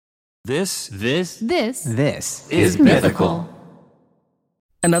This is Mythical.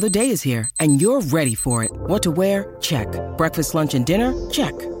 Another day is here, and you're ready for it. What to wear? Check. Breakfast, lunch, and dinner?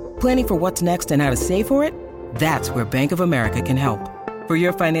 Check. Planning for what's next and how to save for it? That's where Bank of America can help. For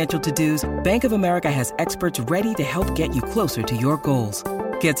your financial to-dos, Bank of America has experts ready to help get you closer to your goals.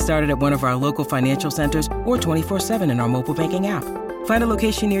 Get started at one of our local financial centers or 24/7 in our mobile banking app. Find a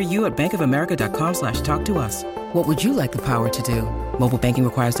location near you at bankofamerica.com/talktous. What would you like the power to do? Mobile banking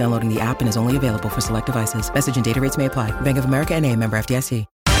requires downloading the app and is only available for select devices. Message and data rates may apply. Bank of America N.A., member FDIC.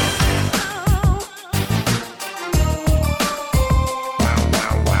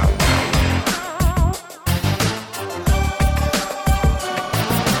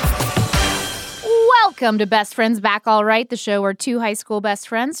 Welcome to Best Friends Back All Right, the show where two high school best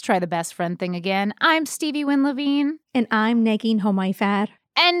friends try the best friend thing again. I'm Stevie Wynn Levine. And I'm Negin Homaifar.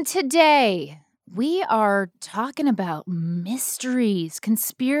 And today, we are talking about mysteries,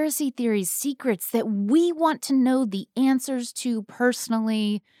 conspiracy theories, secrets that we want to know the answers to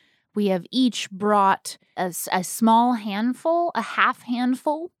personally. We have each brought a small handful, a half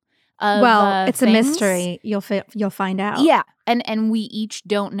handful of it's things. A mystery. You'll find out. Yeah, and we each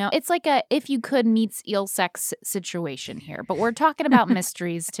don't know. It's like a if you could meets eel sex situation here, but we're talking about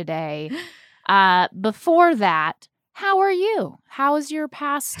mysteries today. Before that, how are you? How has your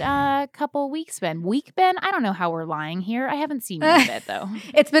past couple weeks been? Week been? I don't know how we're lying here. I haven't seen you in a bit, though.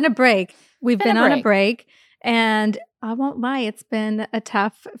 It's been a break. We've been on a break. And I won't lie, it's been a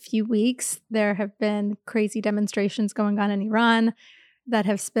tough few weeks. There have been crazy demonstrations going on in Iran that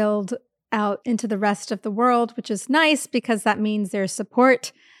have spilled out into the rest of the world, which is nice because that means there's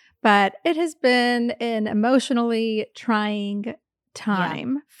support. But it has been an emotionally trying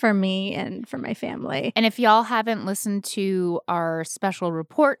time for me and for my family. And if y'all haven't listened to our special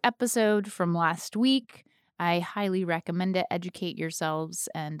report episode from last week, I highly recommend it. Educate yourselves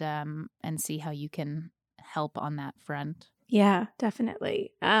and see how you can help on that front. Yeah,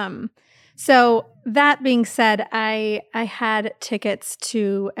 definitely. So that being said, I had tickets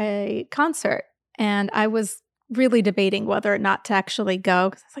to a concert and I was really debating whether or not to actually go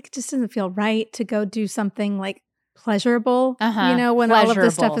because I was like, it just doesn't feel right to go do something like pleasurable, when all of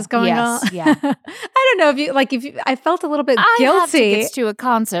this stuff is going on. Yeah. I don't know I felt a little bit guilty. I have tickets to a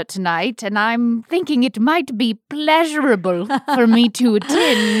concert tonight, and I'm thinking it might be pleasurable for me to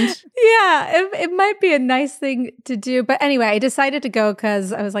attend. Yeah, it might be a nice thing to do. But anyway, I decided to go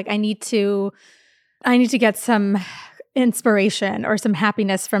because I was like, I need to get some inspiration or some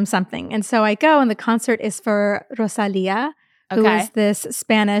happiness from something. And so I go, and the concert is for Rosalía, who is this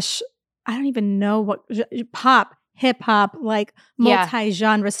Spanish, I don't even know what, hip-hop, like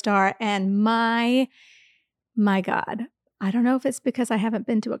multi-genre star. And my God, I don't know if it's because I haven't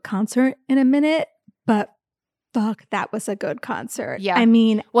been to a concert in a minute, but fuck, that was a good concert. Yeah. I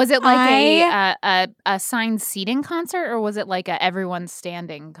mean, was it like a assigned seating concert, or was it like a everyone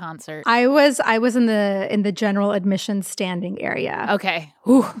standing concert? I was in the general admission standing area. Okay.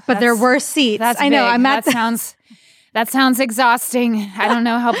 But there were seats. That's I know. Big. That sounds exhausting. I don't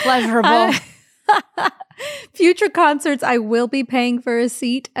know how pleasurable. Future concerts, I will be paying for a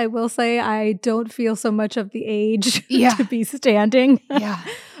seat. I will say I don't feel so much of the age to be standing. Yeah.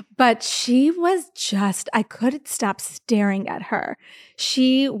 But she was I couldn't stop staring at her.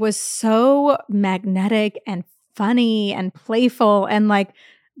 She was so magnetic and funny and playful and like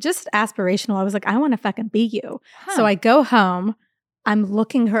just aspirational. I was like, I want to fucking be you. Huh. So I go home. I'm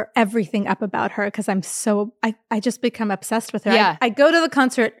looking everything up about her because I just become obsessed with her. Yeah. I go to the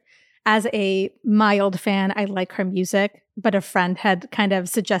concert as a mild fan. I like her music, but a friend had kind of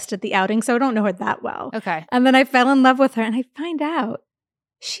suggested the outing, so I don't know her that well. Okay. And then I fell in love with her, and I find out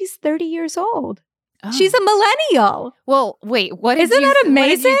she's 30 years old. Oh. She's a millennial. Well, wait, Isn't that amazing? What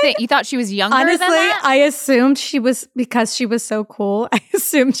did you think? You thought she was younger Honestly, than that? I assumed she was, because she was so cool, I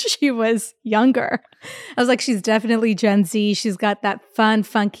assumed she was younger. I was like, she's definitely Gen Z. She's got that fun,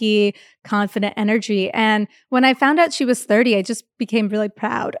 funky, confident energy. And when I found out she was 30, I just became really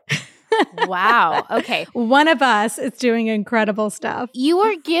proud. Wow. Okay. One of us is doing incredible stuff. You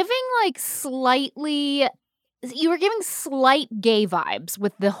were giving slight gay vibes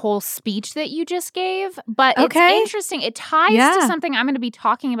with the whole speech that you just gave, but it's interesting. It ties to something I'm going to be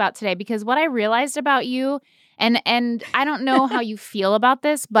talking about today, because what I realized about you, and I don't know how you feel about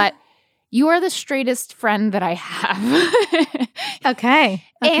this, but you are the straightest friend that I have. Okay.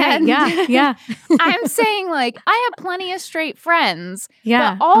 And yeah. I'm saying, I have plenty of straight friends.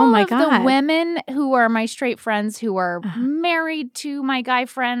 Yeah. But all of the women who are my straight friends, who are married to my guy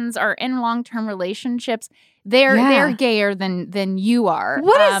friends, are in long-term relationships, they're gayer than you are.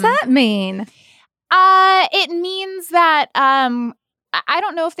 What does that mean? It means that I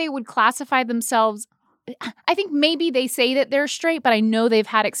don't know if they would classify themselves. I think maybe they say that they're straight, but I know they've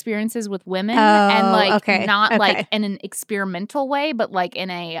had experiences with women and like not like in an experimental way, but like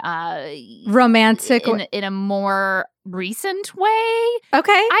in a romantic in a more recent way.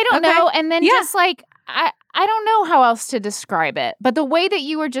 Okay. I don't know. And then just like I don't know how else to describe it. But the way that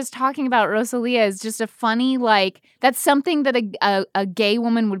you were just talking about Rosalia is just a funny, like, that's something that a gay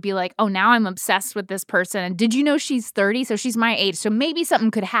woman would be like, oh, now I'm obsessed with this person. And did you know she's 30? So she's my age. So maybe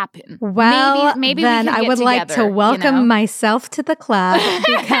something could happen. Well, maybe then we could I would like to welcome myself to the club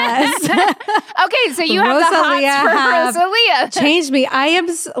because okay, so you have the hots for Rosalia. Changed me. I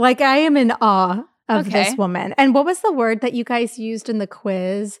am in awe of this woman. And what was the word that you guys used in the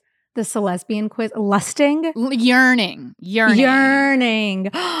quiz? The lesbian quiz, lusting? Yearning. You yearn.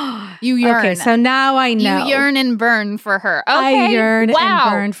 Okay, so now I know. You yearn and burn for her. Okay. I yearn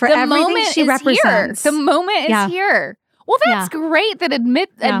and burn for everything she represents. Here. The moment is here. Well, that's great that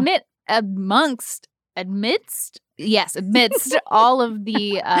amidst all of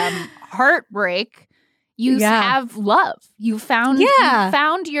the heartbreak, you have love. You found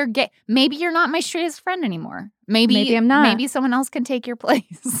your gay. Maybe you're not my straightest friend anymore. Maybe I'm not. Maybe someone else can take your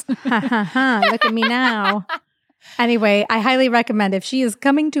place. Look at me now. Anyway, I highly recommend if she is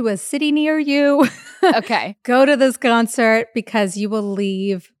coming to a city near you, go to this concert because you will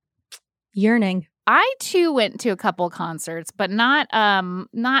leave yearning. I too went to a couple concerts, but not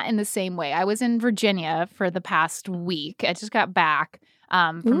in the same way. I was in Virginia for the past week. I just got back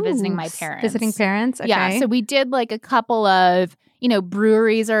from visiting my parents. Visiting parents? Okay. Yeah, so we did like a couple of,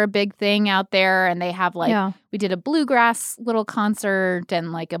 breweries are a big thing out there, and they have like, we did a bluegrass little concert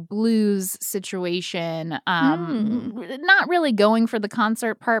and like a blues situation. Not really going for the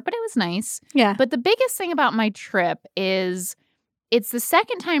concert part, but it was nice. Yeah. But the biggest thing about my trip is it's the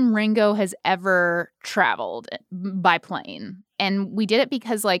second time Ringo has ever traveled by plane. And we did it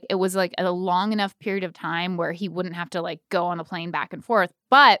because like it was like a long enough period of time where he wouldn't have to like go on the plane back and forth.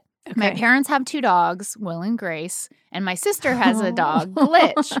 But my parents have 2 dogs, Will and Grace, and my sister has a dog,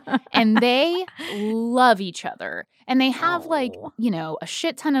 Glitch. And they love each other. And they have like, a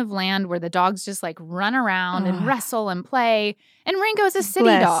shit ton of land where the dogs just like run around and wrestle and play. And Ringo's a city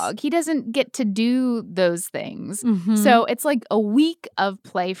dog. He doesn't get to do those things. Mm-hmm. So it's like a week of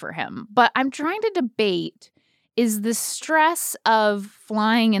play for him. But I'm trying to debate, is the stress of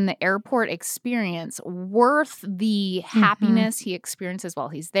flying in the airport experience worth the happiness he experiences while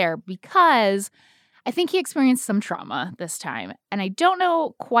he's there? Because I think he experienced some trauma this time. And I don't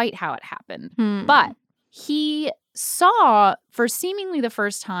know quite how it happened. But he saw, for seemingly the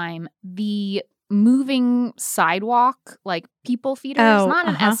first time, the moving sidewalk, like people feeders. Not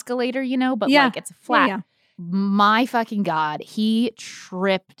an escalator, but like it's flat. Yeah. My fucking God, he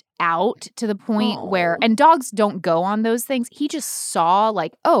tripped out to the point where, and dogs don't go on those things. He just saw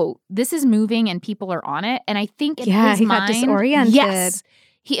like, oh, this is moving and people are on it. And I think in his he mind, got disoriented. Yes.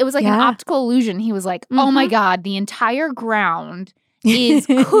 It was like an optical illusion. He was like, oh my God, the entire ground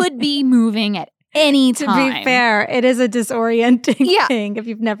could be moving at any time. To be fair, it is a disorienting thing if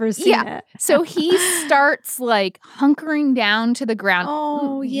you've never seen it. So he starts like hunkering down to the ground.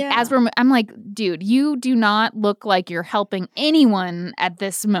 Oh, yeah. I'm like, dude, you do not look like you're helping anyone at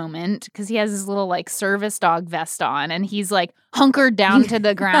this moment, because he has his little like service dog vest on and he's like hunkered down to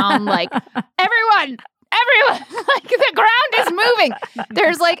the ground like, everyone, like the ground is moving.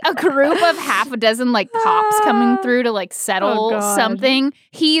 There's like a group of half a dozen like cops coming through to like settle something.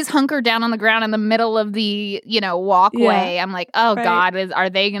 He's hunkered down on the ground in the middle of the, walkway. I'm like, oh God, are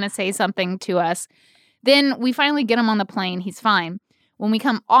they going to say something to us? Then we finally get him on the plane. He's fine. When we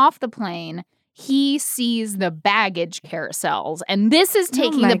come off the plane, he sees the baggage carousels. And this is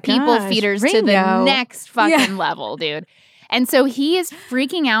taking the people feeders to the next fucking level, dude. And so he is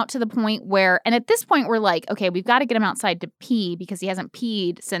freaking out to the point where, and at this point we're like, okay, we've got to get him outside to pee because he hasn't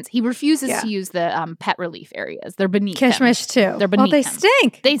peed since he refuses to use the pet relief areas. They're beneath Kishmish him. too. They're beneath they him.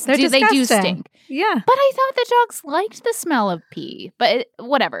 Stink. They do stink. Yeah. But I thought the dogs liked the smell of pee, but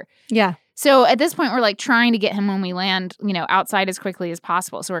whatever. Yeah. So at this point we're like trying to get him when we land, outside as quickly as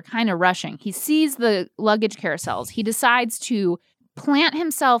possible. So we're kind of rushing. He sees the luggage carousels. He decides to plant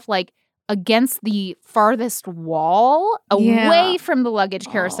himself like against the farthest wall away from the luggage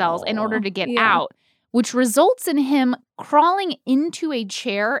carousels in order to get out, which results in him crawling into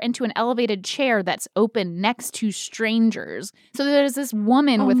an elevated chair that's open next to strangers. So there's this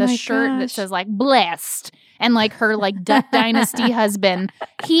woman with a shirt that says like blessed, and like her like Duck Dynasty husband.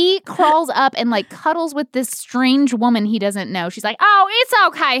 He crawls up and like cuddles with this strange woman he doesn't know. She's like, oh, it's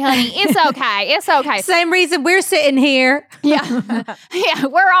okay, honey. It's okay. It's okay. Same reason we're sitting here. Yeah. Yeah.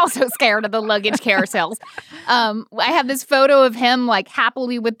 We're also scared of the luggage carousels. I have this photo of him like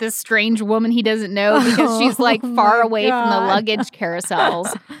happily with this strange woman he doesn't know because she's like far away from the luggage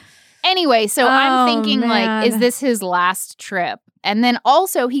carousels. Anyway, so I'm thinking like, is this his last trip? And then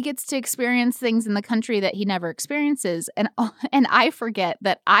also he gets to experience things in the country that he never experiences. And I forget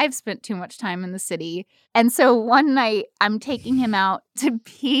that I've spent too much time in the city. And so one night I'm taking him out to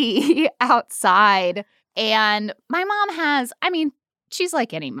pee outside. And my mom has, I mean, she's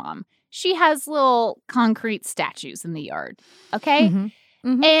like any mom. She has little concrete statues in the yard. Okay. Mm-hmm.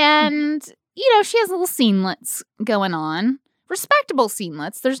 Mm-hmm. And, you know, she has little scenelets going on. Respectable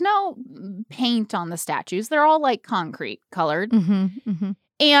scenelets. There's no paint on the statues. They're all like concrete colored. Mm-hmm, mm-hmm.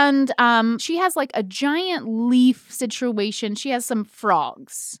 And she has like a giant leaf situation. She has some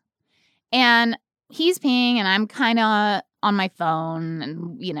frogs. And he's peeing and I'm kind of on my phone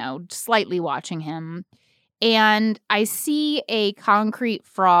and, you know, slightly watching him. And I see a concrete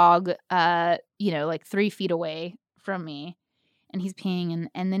frog, you know, like 3 feet away from me. And he's peeing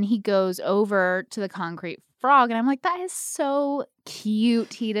and then he goes over to the concrete frog and I'm like, that is so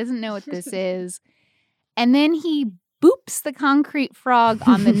cute. He doesn't know what this is. And then he boops the concrete frog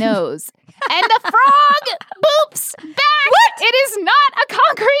on the nose. And the frog boops back. What? It is not a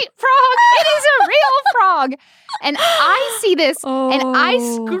concrete frog. It is a real frog. And I see this and I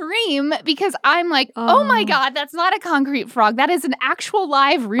scream because I'm like, oh my God, that's not a concrete frog. That is an actual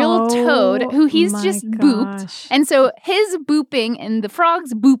live real toad who he's just booped. And so his booping and the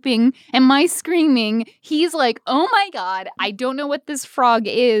frog's booping and my screaming, he's like, oh my God, I don't know what this frog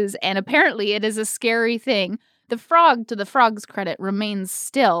is. And apparently it is a scary thing. The frog, to the frog's credit, remains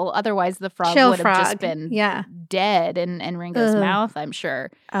still. Otherwise, the frog would have just been dead in Ringo's mouth, I'm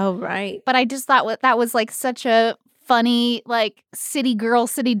sure. Oh, right. But I just thought that was like such a funny, like, city girl,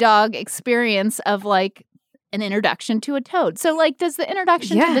 city dog experience of like an introduction to a toad. So, like, does the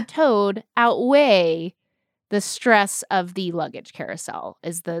introduction to the toad outweigh the stress of the luggage carousel?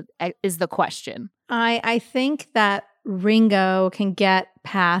 Is the question. I think that Ringo can get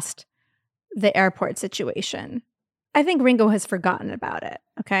past the airport situation. I think Ringo has forgotten about it,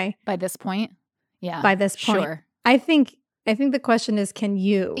 okay? By this point? Yeah. By this point. Sure. I think the question is, can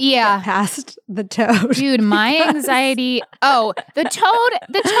you get past the toad? Dude, my anxiety... the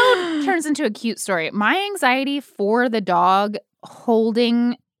toad turns into a cute story. My anxiety for the dog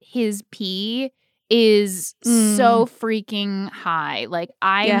holding his pee is so freaking high. Like,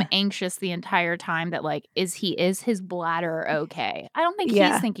 I'm anxious the entire time that, like, is his bladder okay? I don't think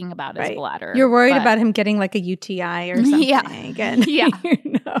he's thinking about his bladder. You're worried about him getting, like, a UTI or something. Yeah. Again. Yeah.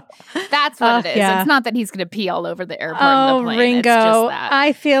 You know? That's what it is. Yeah. It's not that he's going to pee all over the airport in the plane. Ringo, it's just that.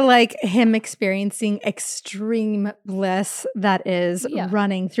 I feel like him experiencing extreme bliss that is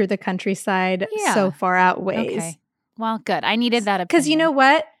running through the countryside so far outweighs. Okay. Well, good. I needed that opinion. Because you know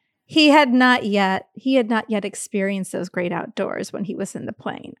what? He had not yet experienced those great outdoors when he was in the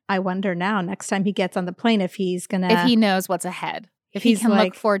plane. I wonder now, next time he gets on the plane, if he knows what's ahead. If he can like,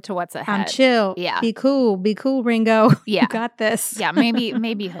 look forward to what's ahead. I'm chill. Yeah. Be cool, Ringo. Yeah. You got this. Yeah,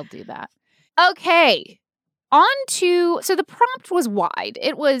 maybe he'll do that. Okay. So the prompt was wide.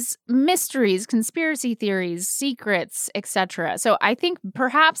 It was mysteries, conspiracy theories, secrets, etc. So I think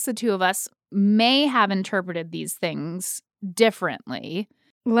perhaps the two of us may have interpreted these things differently.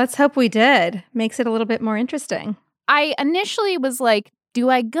 Let's hope we did. Makes it a little bit more interesting. I initially was like, do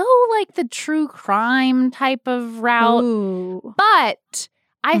I go like the true crime type of route? Ooh. But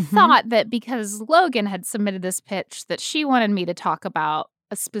I thought that because Logan had submitted this pitch that she wanted me to talk about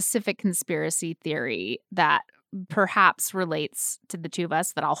a specific conspiracy theory that perhaps relates to the two of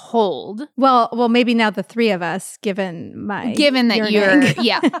us that I'll hold. Well, maybe now the three of us, given that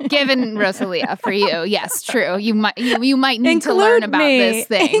you're given Rosalia for you. Yes, true. You might need to learn about this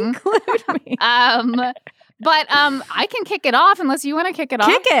thing. Include me. But I can kick it off unless you want to kick it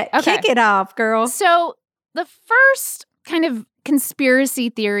off. Kick it off, girl. So the first kind of conspiracy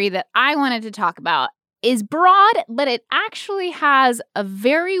theory that I wanted to talk about is broad, but it actually has a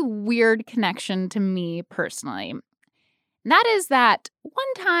very weird connection to me personally. And that is that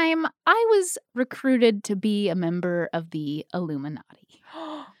one time I was recruited to be a member of the Illuminati.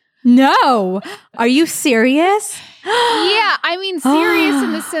 No. Are you serious? Yeah, I mean serious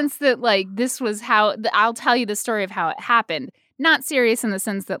in the sense that like this was how I'll tell you the story of how it happened. Not serious in the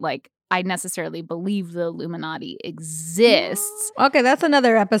sense that like I necessarily believe the Illuminati exists. Okay, that's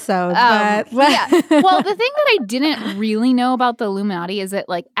another episode. Yeah. Well, the thing that I didn't really know about the Illuminati is that,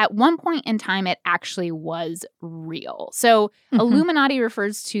 like, at one point in time, it actually was real. So Illuminati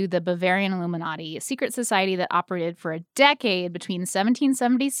refers to the Bavarian Illuminati, a secret society that operated for a decade between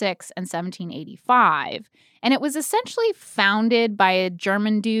 1776 and 1785. And it was essentially founded by a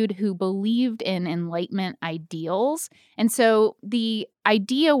German dude who believed in Enlightenment ideals. And so the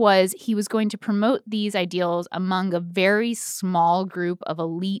idea was he was going to promote these ideals among a very small group of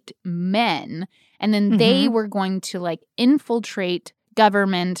elite men. And then they were going to, like, infiltrate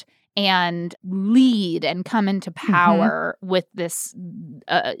government and lead and come into power with this,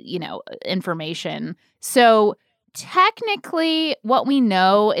 information. So technically, what we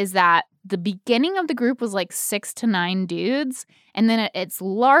know is that the beginning of the group was like 6 to 9 dudes. And then at its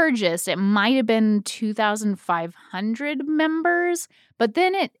largest, it might have been 2,500 members. But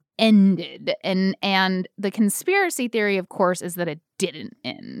then it ended. And the conspiracy theory, of course, is that it didn't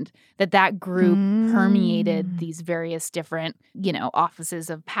end. That group permeated these various different,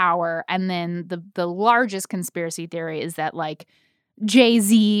 offices of power. And then the largest conspiracy theory is that, like,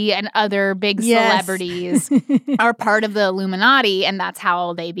 Jay-Z and other big celebrities are part of the Illuminati, and that's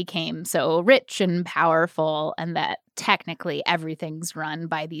how they became so rich and powerful, and that technically everything's run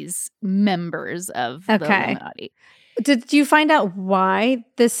by these members of the Illuminati. Did you find out why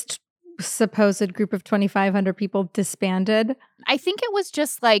this supposed group of 2,500 people disbanded? I think it was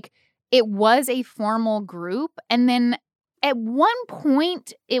just like it was a formal group, and then at one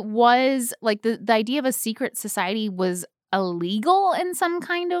point it was like the idea of a secret society was illegal in some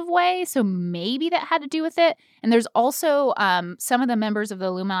kind of way. So maybe that had to do with it. And there's also some of the members of the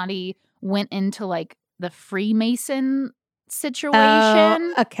Illuminati went into, like, the Freemason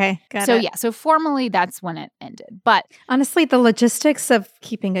situation. Okay, got it. Yeah, so formally that's when it ended. But honestly, the logistics of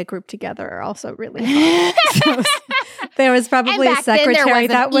keeping a group together are also really hard. So there was probably a secretary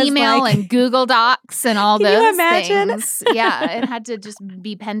that was email like, and Google Docs and all those Can you imagine? Things. Yeah, it had to just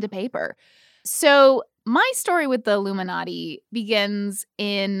be pen to paper. So my story with the Illuminati begins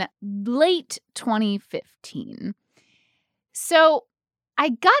in late 2015. So I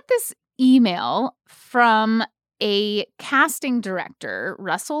got this email from a casting director,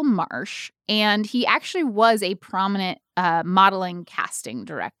 Russell Marsh, and he actually was a prominent modeling casting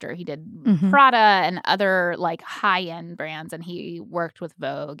director. He did Prada and other, like, high-end brands, and he worked with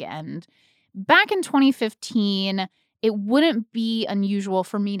Vogue. And back in 2015, it wouldn't be unusual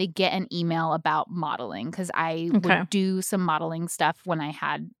for me to get an email about modeling because I would do some modeling stuff when I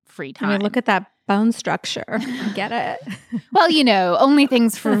had free time. I mean, look at that bone structure. Get it? Well, only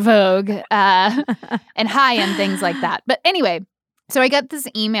things for Vogue and high-end things like that. But anyway, so I got this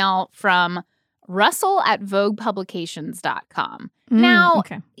email from Russell at VoguePublications.com. Now,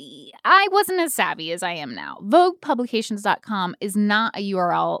 I wasn't as savvy as I am now. VoguePublications.com is not a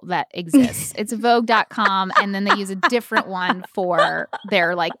URL that exists. It's Vogue.com, and then they use a different one for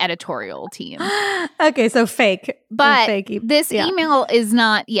their, like, editorial team. Okay, so fake. But this email is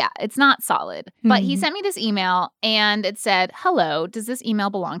not, it's not solid. But he sent me this email, and it said, "Hello, does this email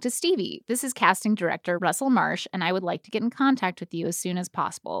belong to Stevie? This is casting director Russell Marsh, and I would like to get in contact with you as soon as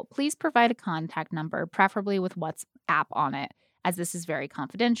possible. Please provide a contact number, preferably with WhatsApp on it, as this is very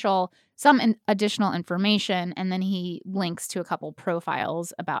confidential, some additional information," and then he links to a couple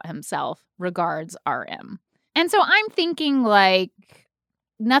profiles about himself. Regards, RM. And so I'm thinking, like,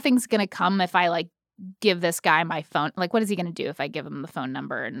 nothing's going to come if I, like, give this guy my phone. Like, what is he going to do if I give him the phone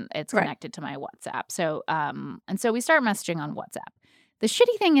number and it's connected to my WhatsApp? So, and so we start messaging on WhatsApp. The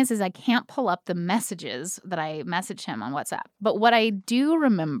shitty thing is I can't pull up the messages that I messaged him on WhatsApp. But what I do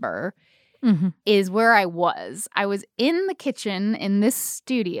remember is where I was. I was in the kitchen in this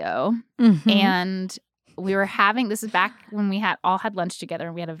studio, and we were having, this is back when we all had lunch together,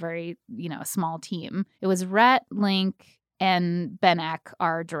 and we had a very, a small team. It was Rhett, Link, and Ben Eck,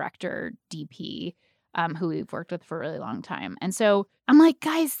 our director, DP, who we've worked with for a really long time. And so I'm like,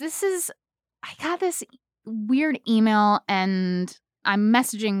 guys, I got this weird email, and I'm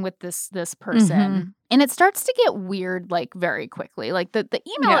messaging with this person, and it starts to get weird, like, very quickly. Like, the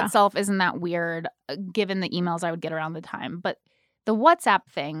email itself isn't that weird, given the emails I would get around the time. But the WhatsApp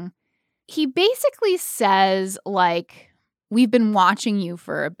thing, he basically says, like, "We've been watching you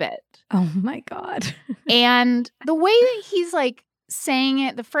for a bit." Oh, my God. And the way that he's, like, saying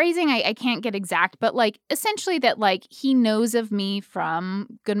it, the phrasing, I can't get exact, but, like, essentially that, like, he knows of me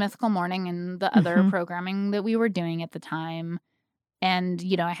from Good Mythical Morning and the other programming that we were doing at the time. And,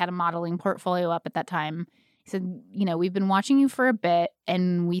 I had a modeling portfolio up at that time. He said, we've been watching you for a bit,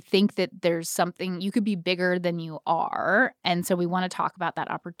 and we think that there's something, you could be bigger than you are. And so we want to talk about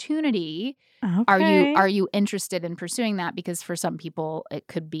that opportunity. Okay. Are you interested in pursuing that? Because for some people, it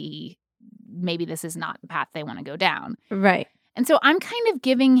could be maybe this is not the path they want to go down. Right. And so I'm kind of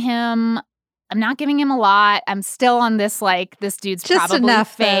I'm not giving him a lot. I'm still on this, this dude's just probably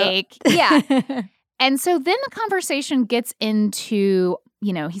enough, fake. Though. Yeah. And so then the conversation gets into,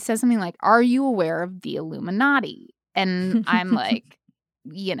 he says something like, are you aware of the Illuminati? And I'm like,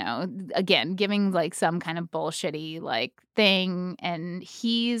 again, giving some kind of bullshitty thing. And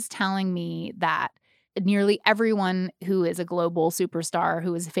he's telling me that nearly everyone who is a global superstar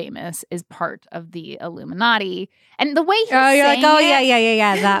who is famous is part of the Illuminati. And the way he's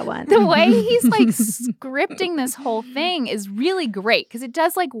yeah, that one. The way he's scripting this whole thing is really great because it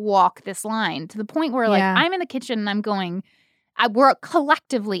does walk this line to the point where I'm in the kitchen and I'm going, we're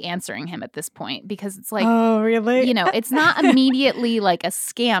collectively answering him at this point because it's oh, really? It's not immediately a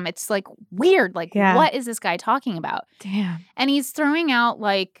scam. It's weird. What is this guy talking about? Damn. And he's throwing out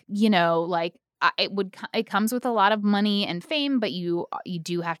it comes with a lot of money and fame, but you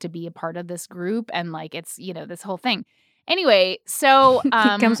do have to be a part of this group, and it's this whole thing. Anyway, so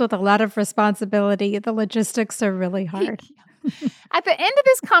it comes with a lot of responsibility. The logistics are really hard. At the end of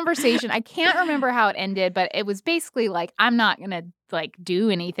this conversation, I can't remember how it ended, but it was basically I'm not gonna do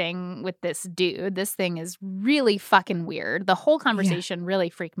anything with this dude. This thing is really fucking weird. The whole conversation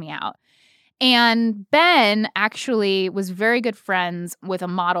really freaked me out. And Ben actually was very good friends with a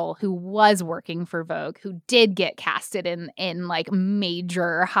model who was working for Vogue, who did get casted in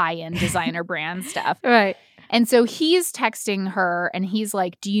major high-end designer brand stuff. Right. And so he's texting her and he's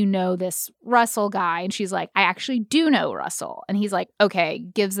like, do you know this Russell guy? And she's like, I actually do know Russell. And he's like, okay,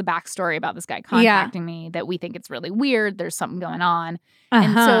 gives the backstory about this guy contacting me that we think it's really weird. There's something going on.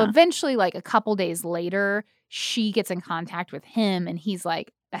 And so eventually, a couple days later, she gets in contact with him and he's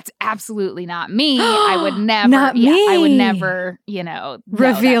like, that's absolutely not me. I would never, not me. I would never,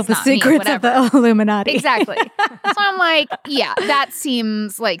 reveal the secrets of the Illuminati. Exactly. So I'm like, yeah, that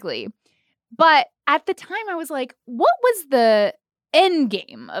seems likely. But at the time I was like, what was the end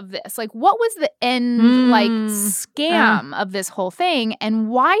game of this? What was the end, scam of this whole thing? And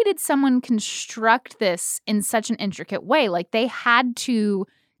why did someone construct this in such an intricate way? They had to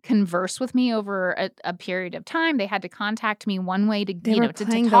converse with me over a period of time. They had to contact me one way to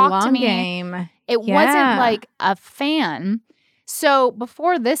to talk to me. Game. It wasn't a fan. So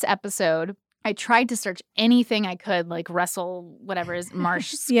before this episode, I tried to search anything I could, Russell, whatever is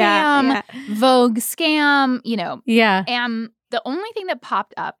Marsh scam, Vogue scam, Yeah. And the only thing that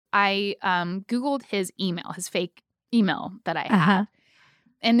popped up, I Googled his email, his fake email that I had.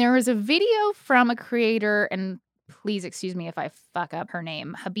 And there was a video from a creator, and please excuse me if I fuck up her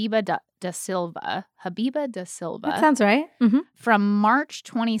name, Habiba da Silva. That sounds right. Mm-hmm. From March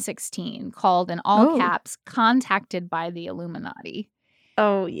 2016, called in all caps, Contacted by the Illuminati.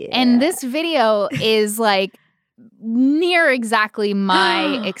 Oh, yeah. And this video is near exactly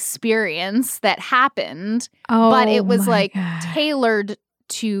my experience that happened. But it was tailored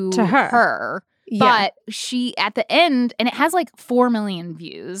to her. Yeah. But she, at the end, and it has 4 million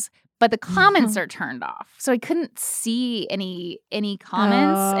views, but the comments are turned off. So I couldn't see any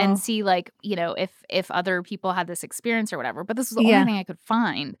comments and see if other people had this experience or whatever. But this was the only thing I could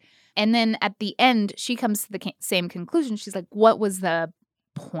find. And then at the end, she comes to the same conclusion. She's like, what was the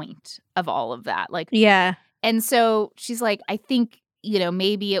point of all of that? Yeah. And so she's like, I think,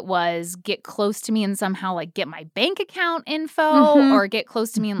 maybe it was get close to me and somehow get my bank account info or get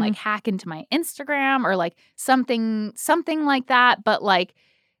close to me and hack into my Instagram or something like that. But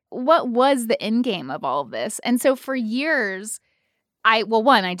what was the end game of all of this? And so for years, I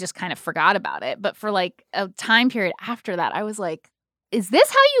just kind of forgot about it. But for a time period after that, I was like, is this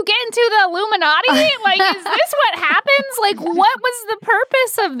how you get into the Illuminati? Is this what happens? What was the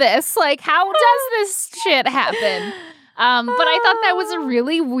purpose of this? How does this shit happen? But I thought that was a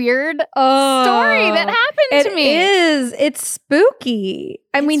really weird story that happened to me. It is. It's spooky.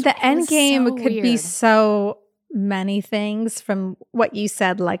 I mean, the end game could be so many things from what you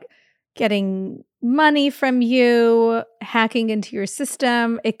said, getting money from you, hacking into your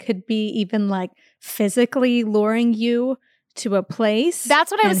system. It could be even physically luring you to a place.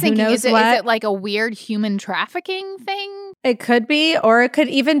 That's what I was thinking. Is it a weird human trafficking thing? It could be, or it could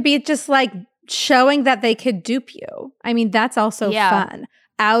even be just showing that they could dupe you. I mean, that's also fun.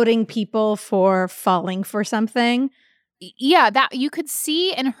 Outing people for falling for something. Yeah, that you could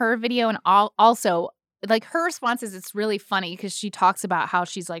see in her video, and also her response is it's really funny because she talks about how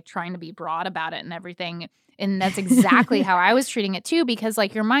she's trying to be broad about it and everything. And that's exactly how I was treating it too, because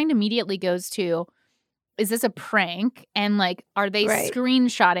your mind immediately goes to, is this a prank? And like, are they Right.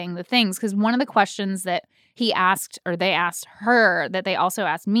 screenshotting the things? Because one of the questions that he asked, or they asked her, that they also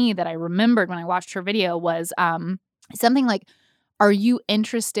asked me, that I remembered when I watched her video, was something like, are you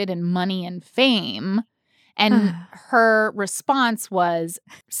interested in money and fame? And her response was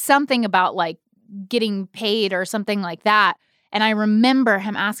something about like getting paid or something like that. And I remember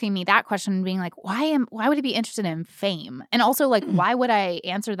him asking me that question and being like, why would he be interested in fame? And also like, why would I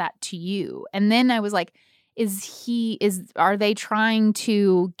answer that to you? And then I was like, are they trying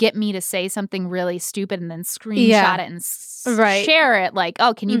to get me to say something really stupid and then screenshot it and share it? Like,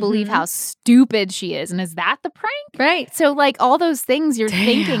 oh, can you believe how stupid she is? And is that the prank? Right. So like all those things you're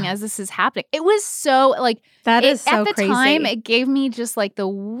thinking as this is happening. It was so like, that is so at the crazy. time, it gave me just like the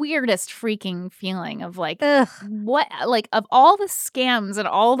weirdest freaking feeling of like, what, like of all the scams in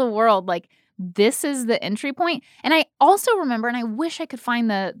all the world, like this is the entry point. And I also remember, and I wish I could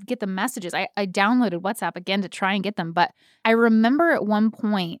get the messages. I downloaded WhatsApp again to try and get them. But I remember at one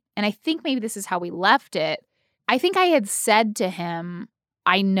point, and I think maybe this is how we left it, I think I had said to him,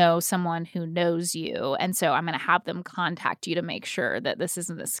 I know someone who knows you, and so I'm going to have them contact you to make sure that this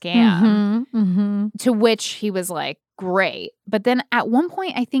isn't a scam. To which he was like, great. But then at one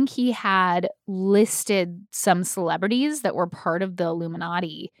point, I think he had listed some celebrities that were part of the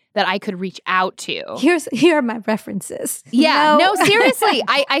Illuminati that I could reach out to. Here are my references. Yeah, no seriously.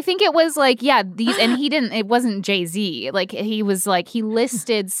 I think it was like, yeah, these, and it wasn't Jay-Z. Like he was like, he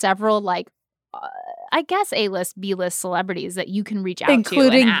listed several like, I guess A-list, B-list celebrities that you can reach out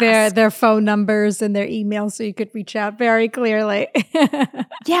including to, including their phone numbers and their emails, so you could reach out very clearly.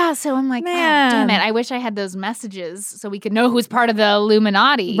 Yeah, so I'm like, man, damn it! I wish I had those messages so we could know who's part of the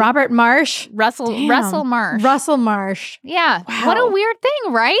Illuminati. Robert Marsh, Russell Marsh. Yeah, wow. What a weird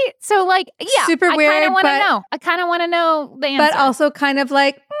thing, right? So like, yeah, super weird. I kind of want to know the answer, but also kind of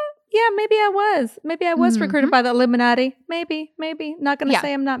like. Yeah, maybe I was recruited by the Illuminati. Maybe. Not going to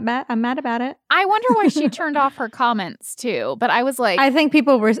say I'm not mad. I'm mad about it. I wonder why she turned off her comments too. But I was like, I think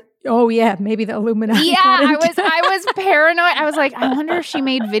people were. Oh yeah, maybe the Illuminati. Yeah, I was paranoid. I was like, I wonder if she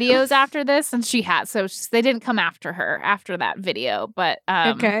made videos after this, and she has. So they didn't come after her after that video. But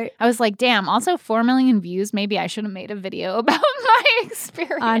okay, I was like, damn. Also, 4 million views. Maybe I should have made a video about my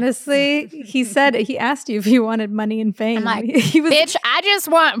experience. Honestly, he asked you if you wanted money and fame. I'm like, bitch, I just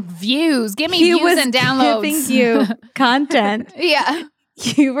want views. Give me views and downloads. Giving you content. Yeah,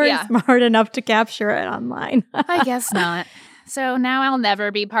 you were smart enough to capture it online. I guess not. So now I'll never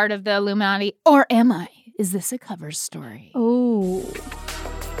be part of the Illuminati. Or am I? Is this a cover story? Oh.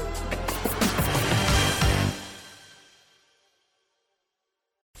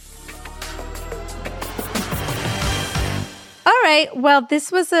 All right. Well,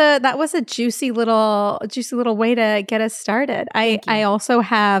 that was a juicy little way to get us started. I also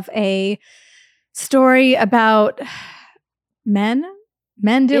have a story about men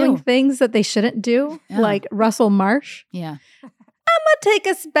doing things that they shouldn't do, like Russell Marsh. Yeah. I'm going to take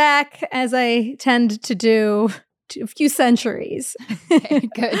us back, as I tend to do, to a few centuries. Okay,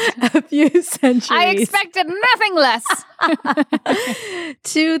 good. A few centuries. I expected nothing less.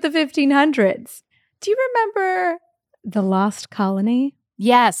 To the 1500s. Do you remember the Lost Colony?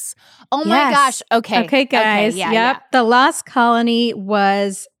 Yes. Oh my gosh. Okay. Okay, guys. Okay, yeah. The Lost Colony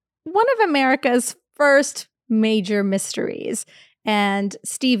was one of America's first major mysteries. And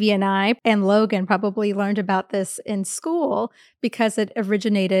Stevie and I and Logan probably learned about this in school because it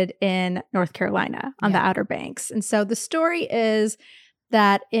originated in North Carolina on the Outer Banks. And so the story is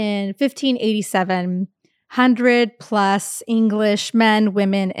that in 1587, 100 plus English men,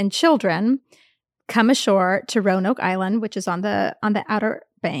 women, and children come ashore to Roanoke Island, which is on the Outer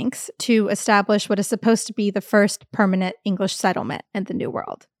Banks, to establish what is supposed to be the first permanent English settlement in the New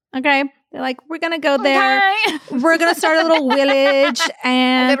World. Okay? They're like, we're going to go there. We're going to start a little village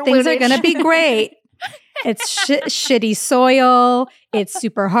and things are going to be great. It's shitty soil. It's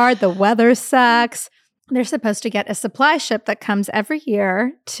super hard. The weather sucks. They're supposed to get a supply ship that comes every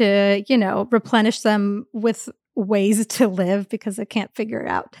year to, replenish them with ways to live because they can't figure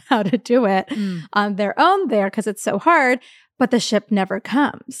out how to do it on their own there because it's so hard. But the ship never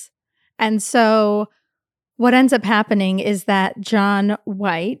comes. And so what ends up happening is that John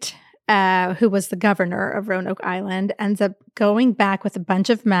White, who was the governor of Roanoke Island, ends up going back with a bunch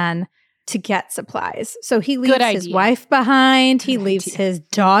of men to get supplies. So he leaves his wife behind. He leaves his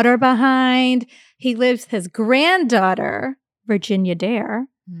daughter behind. He leaves his granddaughter, Virginia Dare,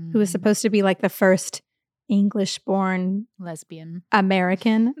 who was supposed to be like the first English-born lesbian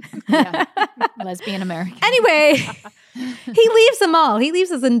American. Lesbian American. Anyway, he leaves them all. He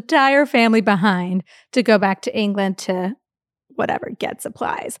leaves his entire family behind to go back to England to whatever, get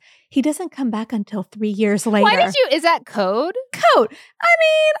supplies. He doesn't come back until 3 years later. Why did you? Is that code? Code. I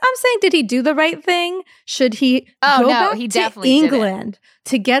mean, I'm saying, did he do the right thing? Should he go back he to definitely England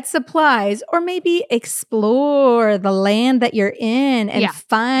to get supplies, or maybe explore the land that you're in and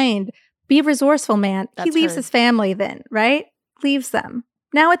be resourceful, man. He leaves his family then, right? Leaves them.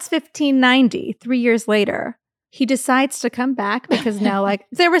 Now it's 1590, 3 years later. He decides to come back because now, like,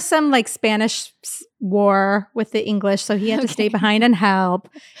 there was some like Spanish war with the English, so he had to stay behind and help.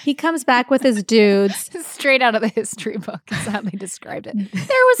 He comes back with his dudes. Straight out of the history book is how they described it.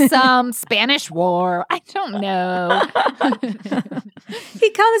 There was some Spanish war. I don't know. He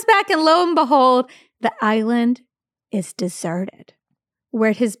comes back, and lo and behold, the island is deserted.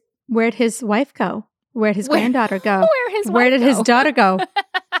 Where'd his wife go? Where'd his granddaughter go? Where did his daughter go?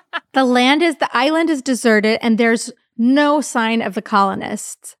 The island is deserted, and there's no sign of the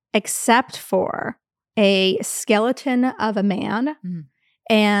colonists except for a skeleton of a man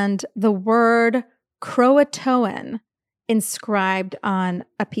and the word Croatoan inscribed on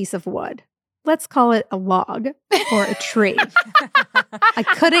a piece of wood. Let's call it a log or a tree. I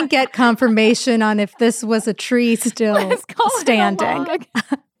couldn't get confirmation on if this was a tree still standing.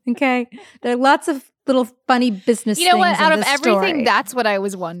 Okay. There are lots of little funny business things. You know what? Out of everything, story. That's what I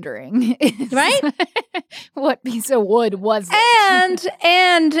was wondering. Right? What piece of wood was it?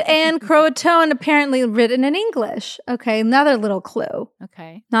 And Croatoan apparently written in English. Okay, another little clue.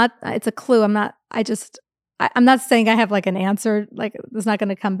 Okay. It's a clue. I'm not saying I have like an answer. Like, it's not going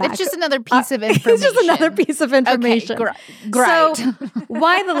to come back. It's just another piece of information. It's just another piece of information. Okay, great. So,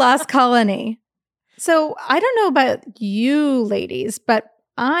 why the lost colony? So, I don't know about you ladies, but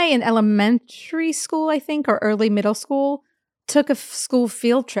I, in elementary school, I think, or early middle school, took a school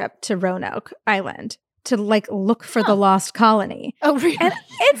field trip to Roanoke Island to like look for the lost colony. Oh, really? And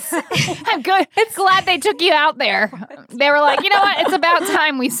I'm good. It's glad they took you out there. They were like, you know what? It's about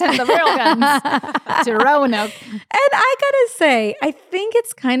time we sent the real guns to Roanoke. And I gotta say, I think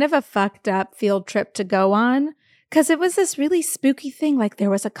it's kind of a fucked up field trip to go on, because it was this really spooky thing. Like, there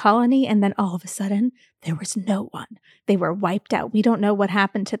was a colony, and then all of a sudden, there was no one. They were wiped out. We don't know what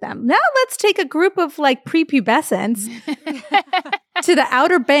happened to them. Now let's take a group of like prepubescents to the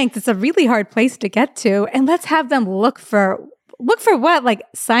Outer Banks. It's a really hard place to get to. And let's have them look for what? Like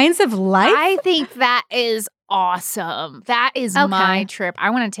signs of life? I think that is awesome. That is my trip.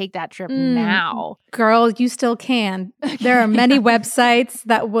 I want to take that trip now. Girl, you still can. There are many websites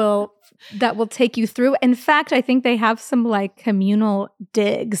that will take you through. In fact, I think they have some like communal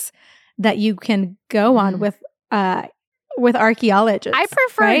digs that you can go on with archaeologists. I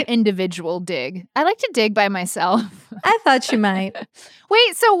prefer an individual dig. I like to dig by myself. I thought you might.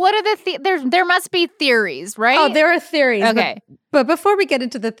 Wait, so what are there must be theories, right? Oh, there are theories. Okay. But before we get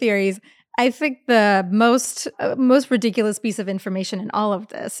into the theories, I think the most ridiculous piece of information in all of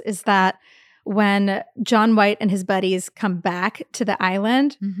this is that when John White and his buddies come back to the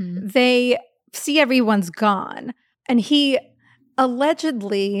island, they see everyone's gone. And he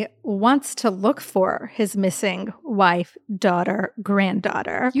allegedly wants to look for his missing wife, daughter,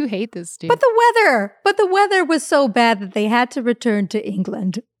 granddaughter. You hate this, dude. But the weather was so bad that they had to return to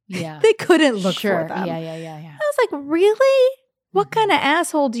England. Yeah. They couldn't look for them. Yeah. I was like, really? What kind of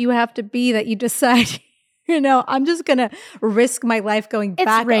asshole do you have to be that you decide, I'm just going to risk my life going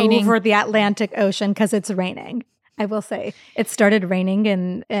back over the Atlantic Ocean because it's raining? I will say it started raining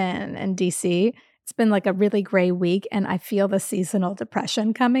in D.C. It's been like a really gray week, and I feel the seasonal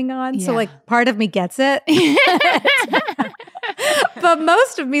depression coming on. Yeah. So like part of me gets it. But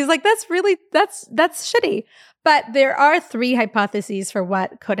most of me is like, that's shitty. But there are 3 hypotheses for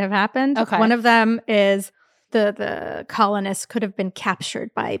what could have happened. Okay. One of them is the colonists could have been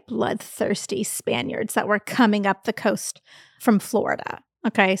captured by bloodthirsty Spaniards that were coming up the coast from Florida.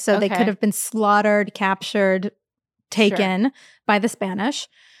 Okay, so they could have been slaughtered, captured, taken by the Spanish.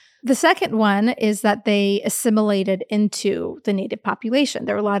 The second one is that they assimilated into the native population.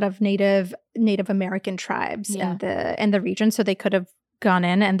 There were a lot of Native American tribes in the region, so they could have gone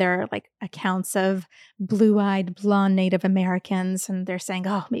in, and there are like accounts of blue-eyed, blonde Native Americans, and they're saying,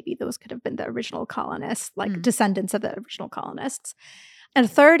 oh, maybe those could have been the original colonists, like descendants of the original colonists. And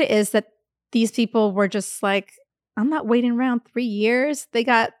third is that these people were just like, I'm not waiting around 3 years.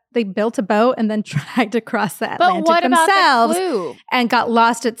 They built a boat and then tried to cross the Atlantic themselves and got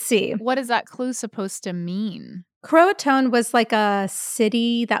lost at sea. What is that clue supposed to mean? Croatoan was like a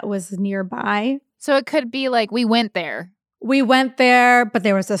city that was nearby. So it could be like, we went there, but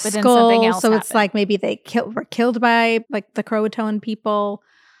there was a skull. So it's like maybe they were killed by like the Croatoan people.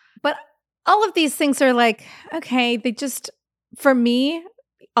 But all of these things are like, okay, for me,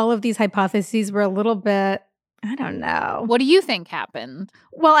 all of these hypotheses were a little bit I don't know. What do you think happened?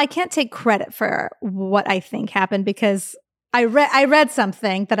 Well, I can't take credit for what I think happened because I read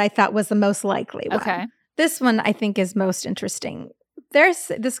something that I thought was the most likely one. Okay. This one I think is most interesting.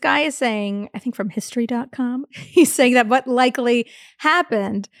 This guy is saying, I think from history.com, he's saying that what likely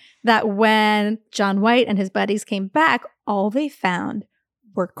happened that when John White and his buddies came back, all they found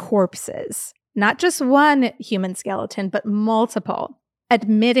were corpses. Not just one human skeleton, but multiple.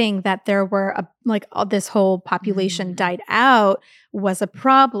 Admitting that there were this whole population died out was a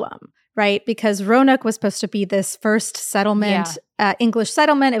problem, right? Because Roanoke was supposed to be this first settlement, English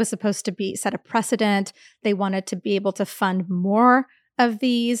settlement. It was supposed to set a precedent. They wanted to be able to fund more of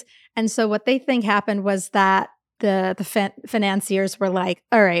these. And so what they think happened was that the financiers were like,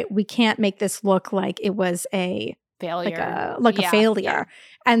 all right, we can't make this look like it was a failure. A failure. Yeah.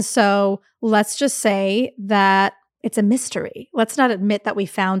 And so let's just say that it's a mystery. Let's not admit that we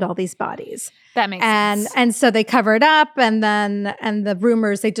found all these bodies. That makes sense. And so they cover it up, and the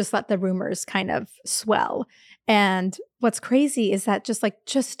rumors, they just let the rumors kind of swell. And what's crazy is that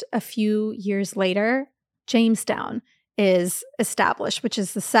just a few years later, Jamestown is established, which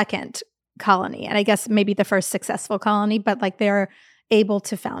is the second colony, and I guess maybe the first successful colony. But they're able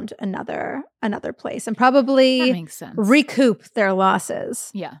to found another place and probably recoup their losses.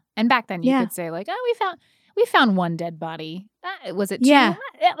 Yeah, and back then you could say we found one dead body. Was it two? Yeah.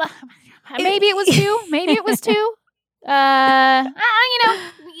 Maybe it was two. Maybe it was two.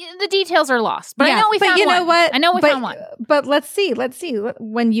 The details are lost. But I know we found one. You know what? I know we found one. But let's see.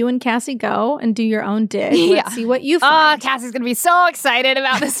 When you and Cassie go and do your own dig, let's see what you find. Cassie's going to be so excited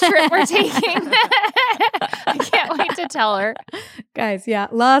about this trip we're taking. I can't wait to tell her. Guys,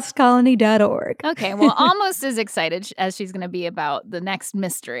 lostcolony.org. Okay, well, almost as excited as she's going to be about the next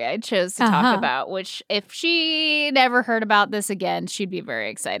mystery I chose to talk about, which if she never heard about this again, she'd be very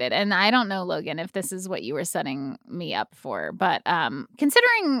excited. And I don't know, Logan, if this is what you were setting me up for, but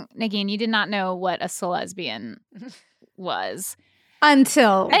considering, Nagin, you did not know what a celesbian was.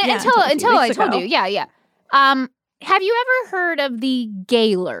 Until I told you. Yeah. Have you ever heard of the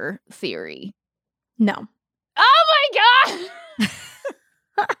Gaylor theory? No. Oh my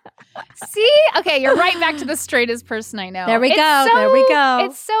God! See? Okay, you're right back to the straightest person I know. There we go.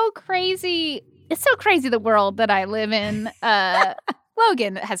 It's so crazy. It's so crazy the world that I live in.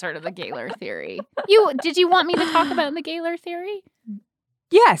 Logan has heard of the Gaylor theory. Did you want me to talk about the Gaylor theory?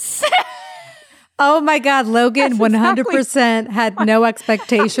 Yes. Oh my God, Logan 100% had no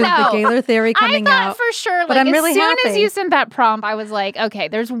expectation of the Gaylor theory coming out. I thought for sure, but I'm really happy. As soon as you sent that prompt, I was like, okay,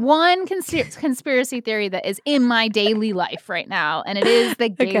 there's one conspiracy theory that is in my daily life right now, and it is the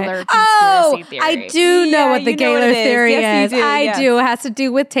Gaylor conspiracy theory. I do know what the Gaylor theory is. I do. It has to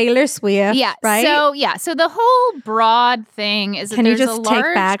do with Taylor Swift, right? So the whole broad thing is that there's a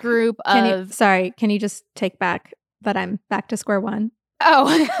large group of... Can you just take back that I'm back to square one? Oh,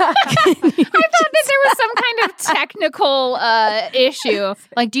 I thought that there was some kind of technical issue.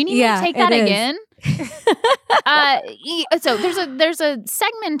 Do you need me to take that again? So there's a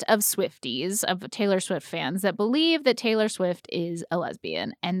segment of Swifties, of Taylor Swift fans, that believe that Taylor Swift is a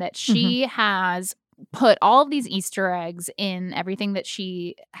lesbian and that she has put all of these Easter eggs in everything that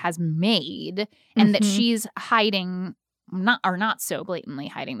she has made, and that she's hiding. Not so blatantly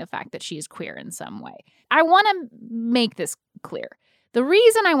hiding the fact that she is queer in some way. I want to make this clear. The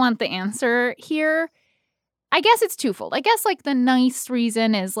reason I want the answer here, I guess it's twofold. I guess the nice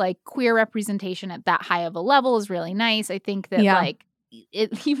reason is queer representation at that high of a level is really nice. I think that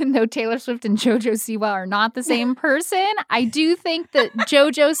even though Taylor Swift and JoJo Siwa are not the same person, I do think that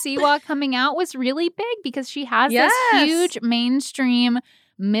JoJo Siwa coming out was really big because she has this huge mainstream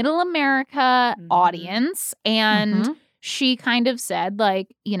middle America audience, and she kind of said,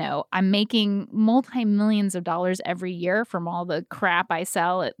 I'm making multi-millions of dollars every year from all the crap I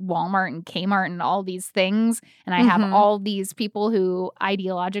sell at Walmart and Kmart and all these things. And I have all these people who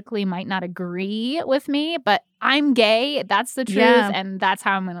ideologically might not agree with me, but I'm gay. That's the truth. And that's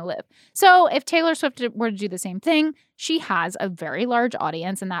how I'm going to live. So if Taylor Swift were to do the same thing, she has a very large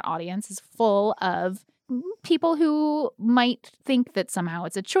audience, and that audience is full of people who might think that somehow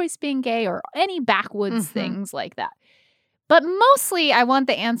it's a choice being gay or any backwoods things like that. But mostly I want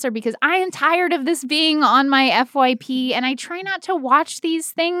the answer because I am tired of this being on my FYP, and I try not to watch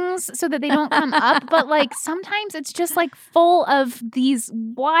these things so that they don't come up. But sometimes it's just full of these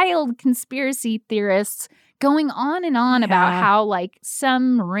wild conspiracy theorists going on and on about how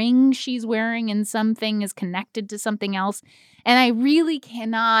some ring she's wearing and something is connected to something else. And I really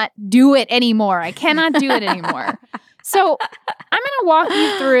cannot do it anymore. I cannot do it anymore. So I'm going to walk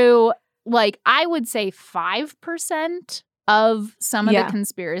you through I would say 5% of some of the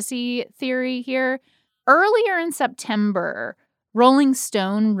conspiracy theory here. earlier in September, Rolling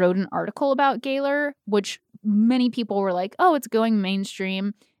Stone wrote an article about Gaylor, which many people were like, oh, it's going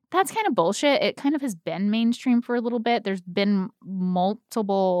mainstream. That's kind of bullshit. It kind of has been mainstream for a little bit. There's been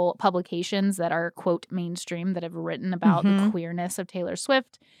multiple publications that are, quote, mainstream that have written about the queerness of Taylor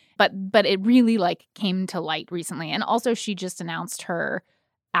Swift. But it really, like, came to light recently. And also, she just announced her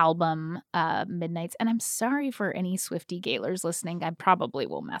album, Midnights. And I'm sorry for any Swiftie Gaylors listening. I probably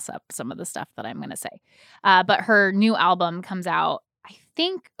will mess up some of the stuff that I'm going to say. But her new album comes out, I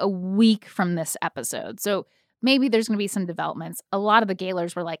think, a week from this episode. So maybe there's going to be some developments. A lot of the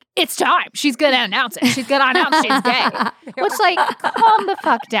Gaylors were like, it's time. She's going to announce it. She's going to announce she's gay. Which, like, calm the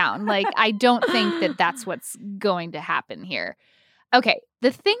fuck down. Like, I don't think that that's what's going to happen here. Okay,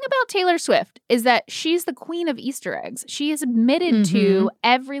 the thing about Taylor Swift is that she's the queen of Easter eggs. She is admitted to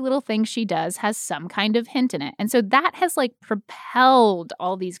every little thing she does has some kind of hint in it. And so that has, like, propelled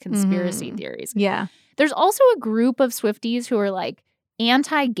all these conspiracy theories. Yeah. There's also a group of Swifties who are, like,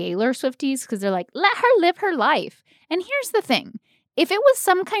 anti-Gaylor Swifties because they're like, let her live her life. And here's the thing. If it was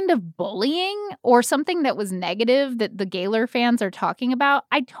some kind of bullying or something that was negative that the Gaylor fans are talking about,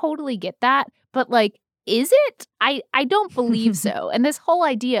 I totally get that. But, like, is it? I don't believe so. And this whole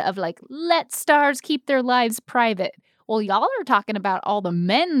idea of, like, let stars keep their lives private. Well, y'all are talking about all the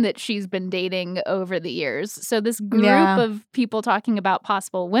men that she's been dating over the years. So this group of people talking about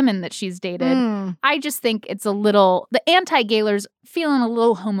possible women that she's dated, I just think it's a little, the anti-Gaylors feeling a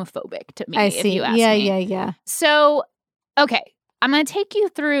little homophobic to me, if you ask me. Yeah. So, okay, I'm going to take you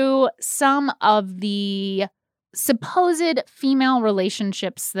through some of the supposed female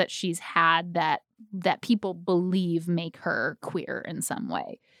relationships that she's had that people believe make her queer in some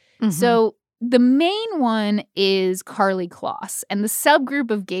way. So the main one is Karlie Kloss. And the subgroup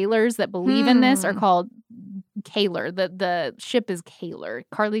of Gaylors that believe in this are called Kaylor. The ship is Kaylor,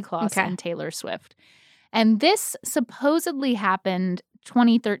 Karlie Kloss and Taylor Swift. And this supposedly happened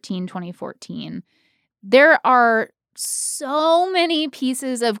 2013, 2014. There are so many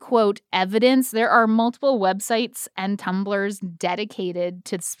pieces of, quote, evidence. There are multiple websites and Tumblrs dedicated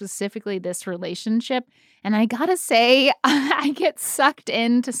to specifically this relationship. And I gotta say, I get sucked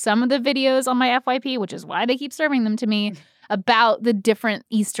into some of the videos on my FYP, which is why they keep serving them to me, about the different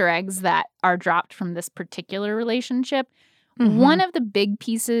Easter eggs that are dropped from this particular relationship. One of the big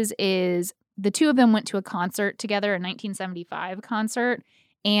pieces is the two of them went to a concert together, a 1975 concert.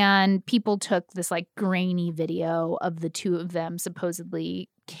 And people took this, like, grainy video of the two of them supposedly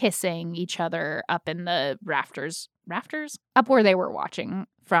kissing each other up in the rafters, up where they were watching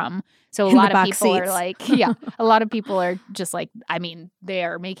from. So a lot of people are like, a lot of people are just like, I mean, they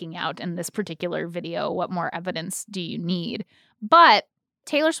are making out in this particular video. What more evidence do you need? But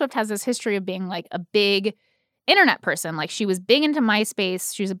Taylor Swift has this history of being, like, a big internet person. Like, she was big into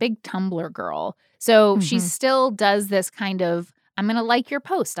MySpace. She was a big Tumblr girl. So she still does this kind of, I'm going to like your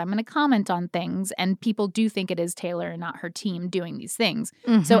post. I'm going to comment on things. And people do think it is Taylor and not her team doing these things.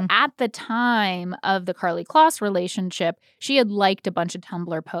 So at the time of the Karlie Kloss relationship, she had liked a bunch of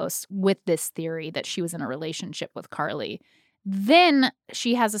Tumblr posts with this theory that she was in a relationship with Karlie. Then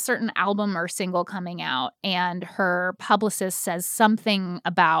she has a certain album or single coming out, and her publicist says something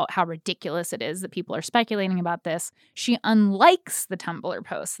about how ridiculous it is that people are speculating about this. She unlikes the Tumblr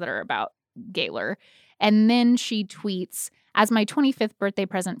posts that are about Gaylor. And then she tweets, as my 25th birthday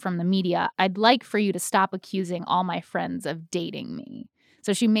present from the media, I'd like for you to stop accusing all my friends of dating me.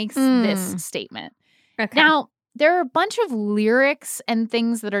 So she makes this statement. Now, there are a bunch of lyrics and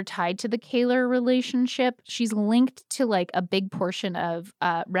things that are tied to the Kaylor relationship. She's linked to, like, a big portion of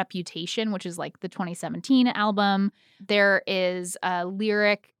Reputation, which is, like, the 2017 album. There is a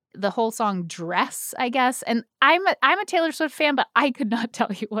lyric, the whole song Dress, I guess. And I'm a Taylor Swift fan, but I could not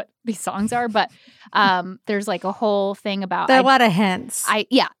tell you what these songs are. But there's, like, a whole thing about... There are a lot of hints.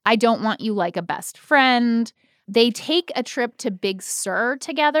 I don't want you like a best friend. They take a trip to Big Sur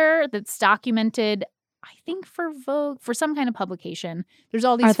together that's documented, I think, for Vogue, for some kind of publication. There's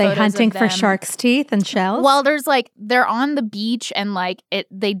all these photos of them. Are they hunting for shark's teeth and shells? Well, there's, like, they're on the beach and, like,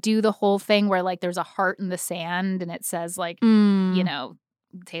 they do the whole thing where, like, there's a heart in the sand and it says, like, you know,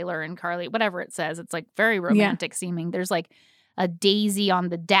 Taylor and Karlie, whatever it says. It's, like, very romantic seeming. There's, like, a daisy on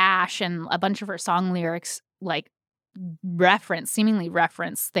the dash and a bunch of her song lyrics, like, seemingly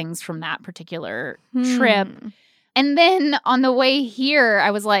reference things from that particular trip. And then on the way here,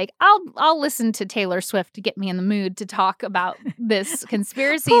 I was like, I'll listen to Taylor Swift to get me in the mood to talk about this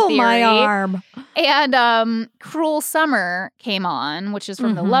conspiracy theory. Pull my arm. And Cruel Summer came on, which is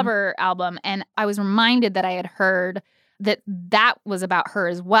from the Lover album. And I was reminded that I had heard that was about her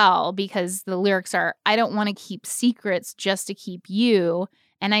as well, because the lyrics are, I don't want to keep secrets just to keep you.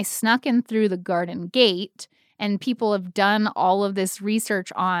 and I snuck in through the garden gate. And people have done all of this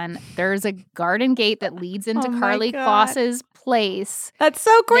research on there's a garden gate that leads into Karlie Kloss's place. That's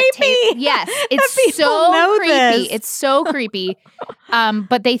so creepy. Yes, it's so creepy. It's so creepy.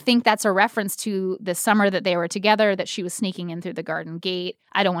 But they think that's a reference to the summer that they were together, that she was sneaking in through the garden gate.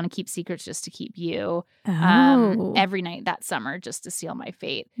 I don't want to keep secrets just to keep you. Every night that summer just to seal my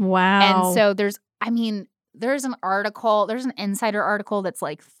fate. Wow. And so there's an article, there's an Insider article that's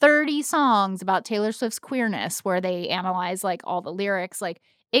like 30 songs about Taylor Swift's queerness where they analyze like all the lyrics. Like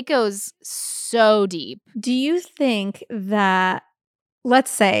it goes so deep. Do you think that, let's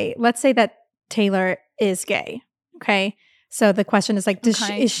say that Taylor is gay, okay? So the question is like,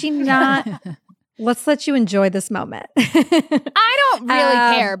 is she not? Let's let you enjoy this moment. I don't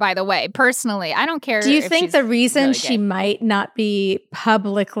really care, by the way, personally. I don't care. Do you think the reason really she might not be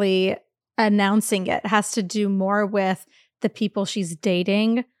publicly announcing it has to do more with the people she's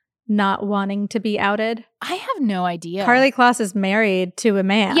dating not wanting to be outed? I have no idea. Karlie Kloss is married to a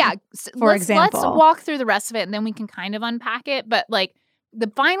man. Yeah, for example. Let's walk through the rest of it and then we can kind of unpack it. But like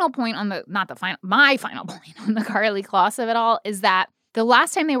the final point on my final point on the Karlie Kloss of it all is that the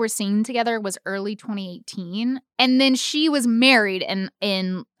last time they were seen together was early 2018. And then she was married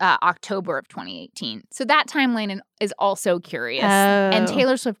in October of 2018. So that timeline is also curious. And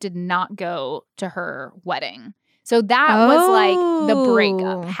Taylor Swift did not go to her wedding. So that was like the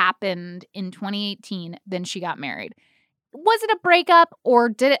breakup happened in 2018. Then she got married. Was it a breakup, or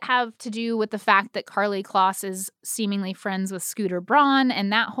did it have to do with the fact that Karlie Kloss is seemingly friends with Scooter Braun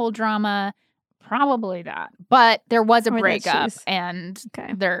and that whole drama? Probably that. But there was a breakup, and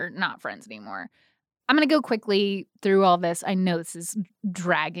they're not friends anymore. I'm going to go quickly through all this. I know this is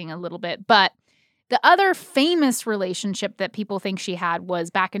dragging a little bit, but the other famous relationship that people think she had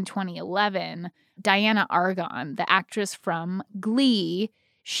was back in 2011. Diana Argon, the actress from Glee,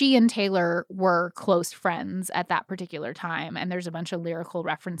 she and Taylor were close friends at that particular time. And there's a bunch of lyrical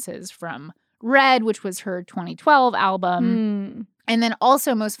references from Red, which was her 2012 album. And then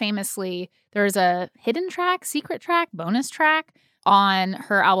also most famously, there's a hidden track, secret track, bonus track on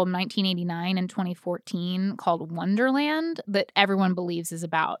her album 1989 and 2014 called Wonderland that everyone believes is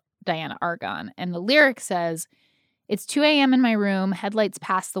about Diana Argon. And the lyric says, "It's 2 a.m. in my room, headlights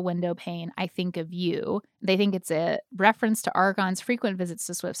past the window pane, I think of you." They think it's a reference to Argon's frequent visits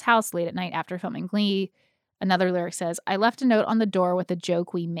to Swift's house late at night after filming Glee. Another lyric says, "I left a note on the door with a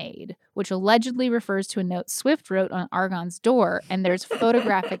joke we made," which allegedly refers to a note Swift wrote on Argon's door, and there's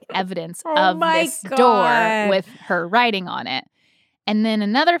photographic evidence of this door with her writing on it. And then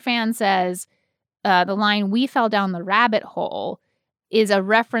another fan says the line, "We fell down the rabbit hole," is a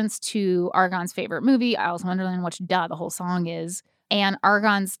reference to Argon's favorite movie, Alice in Wonderland, which, the whole song is. And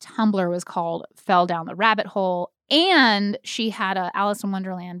Argon's Tumblr was called Fell Down the Rabbit Hole. And she had a Alice in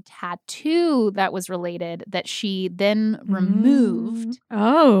Wonderland tattoo that was related that she then removed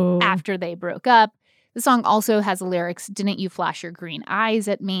after they broke up. The song also has the lyrics, "Didn't you flash your green eyes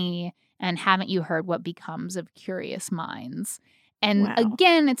at me? And haven't you heard what becomes of curious minds?" And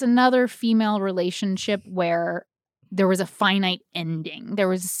again, it's another female relationship where there was a finite ending. There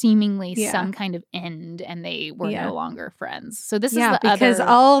was seemingly some kind of end, and they were no longer friends. So this is the because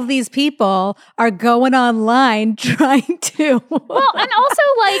all of these people are going online trying to. Well, and also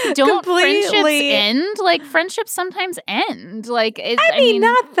like, don't friendships end? Like friendships sometimes end. Like I mean,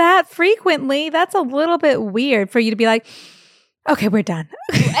 not that frequently. That's a little bit weird for you to be like, okay, we're done.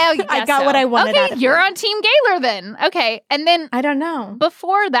 I got what I wanted. Okay, you're on Team Gaylor then. Okay, and then I don't know.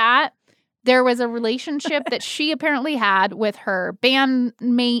 Before that, there was a relationship that she apparently had with her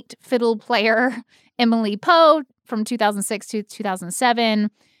bandmate fiddle player, Emily Poe, from 2006 to 2007.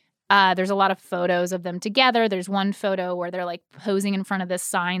 There's a lot of photos of them together. There's one photo where they're like posing in front of this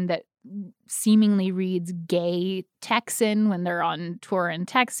sign that seemingly reads "Gay Texan" when they're on tour in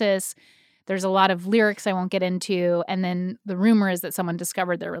Texas. There's a lot of lyrics I won't get into. And then the rumor is that someone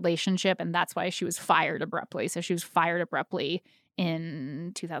discovered their relationship, and that's why she was fired abruptly. So she was fired abruptly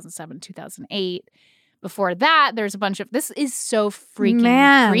in 2007, 2008. Before that, there's a bunch of, this is so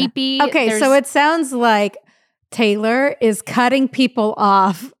freaking creepy. Okay, so it sounds like Taylor is cutting people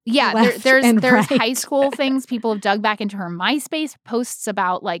off. Yeah, there's right. high school things. People have dug back into her MySpace posts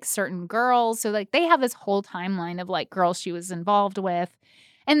about like certain girls. So like they have this whole timeline of like girls she was involved with.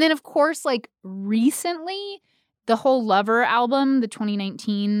 And then of course, like recently, the whole Lover album, the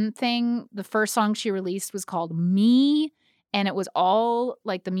 2019 thing, the first song she released was called Me. And it was all,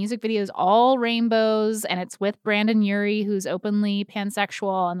 like, the music video is all rainbows, and it's with Brandon Urie, who's openly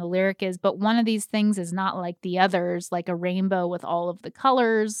pansexual, and the lyric is, "But one of these things is not like the others, like a rainbow with all of the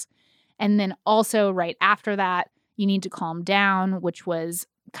colors." And then also right after that, You Need to Calm Down, which was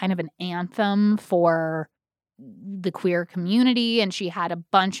kind of an anthem for the queer community. And she had a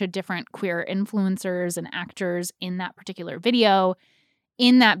bunch of different queer influencers and actors in that particular video.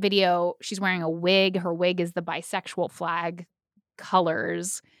 In that video, she's wearing a wig. Her wig is the bisexual flag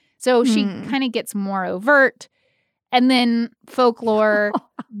colors. So she kind of gets more overt. And then Folklore,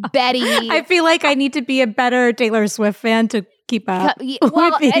 Betty. I feel like I need to be a better Taylor Swift fan to keep up.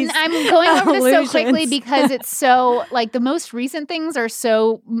 Well, and I'm going over this so quickly because it's so, like, the most recent things are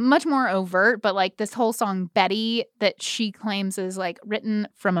so much more overt, but like this whole song, Betty, that she claims is like written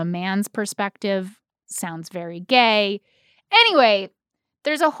from a man's perspective, sounds very gay. Anyway,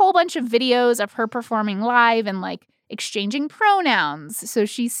 there's a whole bunch of videos of her performing live and like exchanging pronouns. So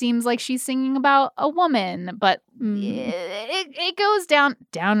she seems like she's singing about a woman, but it goes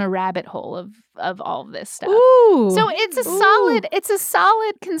down a rabbit hole of all of this stuff. Ooh. So it's a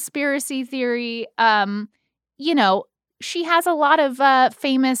solid conspiracy theory. You know, she has a lot of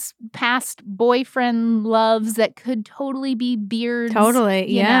famous past boyfriend loves that could totally be Beards. Totally,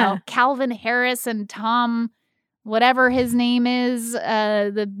 you know, Calvin Harris and Tom, whatever his name is,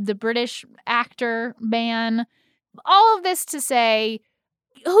 the British actor man. All of this to say,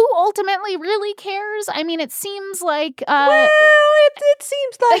 who ultimately really cares? I mean, it seems like... well, it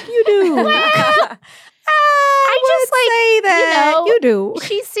seems like you do. Well, I just say that you do.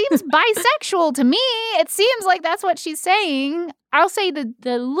 She seems bisexual to me. It seems like that's what she's saying. I'll say the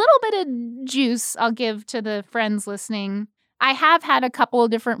little bit of juice I'll give to the friends listening. I have had a couple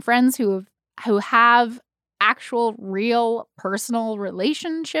of different friends who have actual, real, personal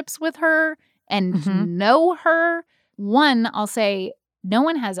relationships with her and know her. One, I'll say, no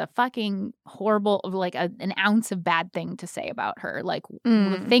one has a fucking horrible, like an ounce of bad thing to say about her. Like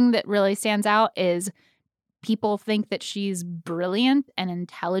the thing that really stands out is people think that she's brilliant and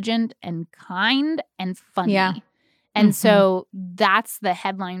intelligent and kind and funny. Yeah. And so that's the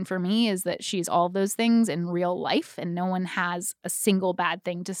headline for me, is that she's all those things in real life and no one has a single bad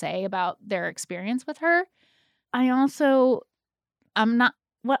thing to say about their experience with her.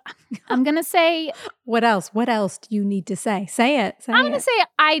 What I'm going to say. What else? What else do you need to say? Say it. I'm going to say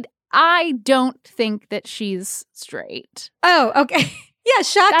I don't think that she's straight. Oh, okay. Yeah,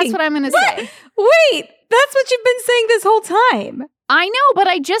 shocking. That's what I'm going to say. Wait, that's what you've been saying this whole time. I know, but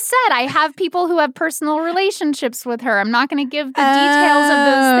I just said I have people who have personal relationships with her. I'm not going to give the details of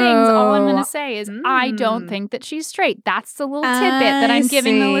those things. All I'm going to say is I don't think that she's straight. That's the little tidbit that I'm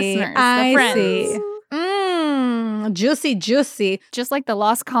giving the listeners, the friends. See. Juicy, juicy. Just like the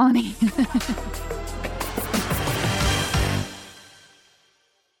Lost Colony.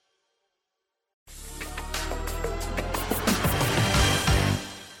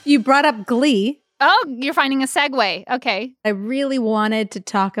 You brought up Glee. Oh, you're finding a segue. Okay. I really wanted to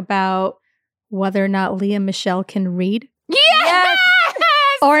talk about whether or not Lea Michele can read. Yes!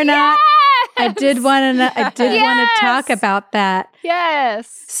 Or not. I did want to talk about that.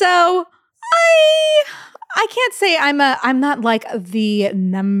 Yes. So I can't say I'm not like the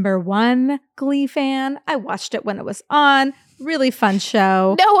number one Glee fan. I watched it when it was on. Really fun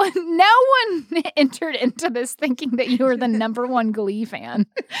show. No one entered into this thinking that you were the number one Glee fan.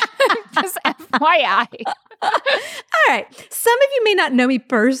 Just FYI. All right. Some of you may not know me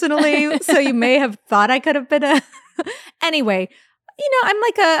personally, so you may have thought I could have been a Anyway, you know,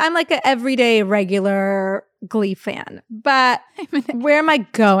 I'm like a everyday regular Glee fan. But where am I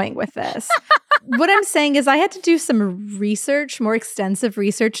going with this? What I'm saying is I had to do some research, more extensive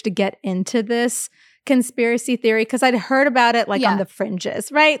research, to get into this conspiracy theory, because I'd heard about it on the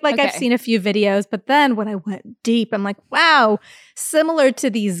fringes, right? Like I've seen a few videos, but then when I went deep, I'm like, wow, similar to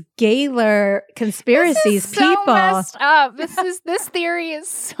these Gaylor conspiracies, this is so messed up. This theory is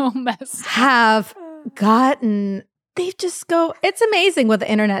so messed up. Have gotten, they just go, it's amazing what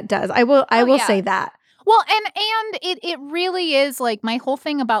the internet does. I will say that. Well, and it really is like my whole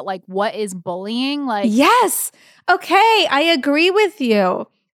thing about like what is bullying, like yes. Okay, I agree with you.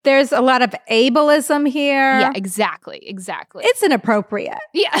 There's a lot of ableism here. Yeah, exactly. It's inappropriate.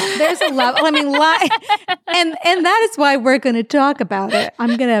 Yeah. There's a level. I mean, and that is why we're going to talk about it.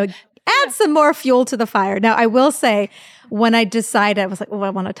 I'm going to add some more fuel to the fire. Now, I will say, when I decided, I was like, oh,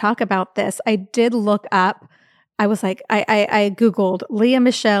 I want to talk about this. I did look up. I was like, I Googled Lea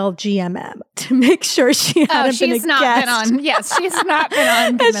Michele GMM to make sure she hadn't been a guest. Yes, she's not been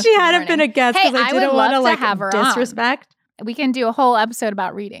on. And she hadn't been a guest because I didn't want to have her disrespect. On. We can do a whole episode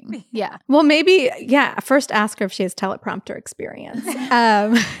about reading. Yeah. Well, maybe, first ask her if she has teleprompter experience.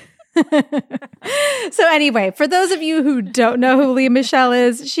 So anyway, for those of you who don't know who Lea Michele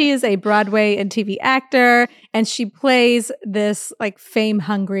is, she is a Broadway and TV actor, and she plays this like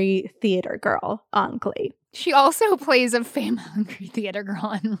fame-hungry theater girl on Glee. She also plays a fame-hungry theater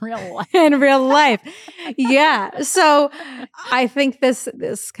girl in real life. In real life. Yeah. So I think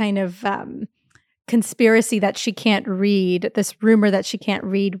this kind of conspiracy that she can't read, this rumor that she can't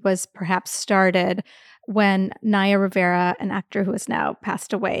read was perhaps started when Naya Rivera, an actor who has now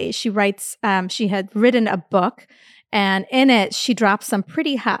passed away, she had written a book, and in it, she dropped some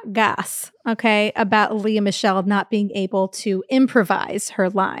pretty hot goss, okay, about Lea Michele not being able to improvise her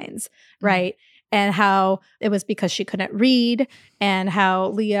lines, right? And how it was because she couldn't read, and how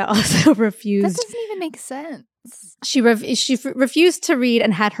Lea also refused. That doesn't even make sense. She refused to read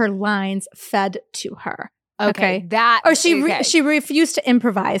and had her lines fed to her. Okay. She refused to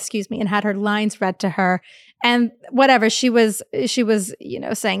improvise, excuse me, and had her lines read to her. And whatever, she was,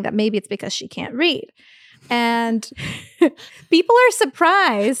 saying that maybe it's because she can't read. And people are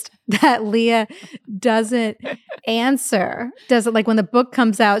surprised that Lea doesn't answer. Doesn't, like, when the book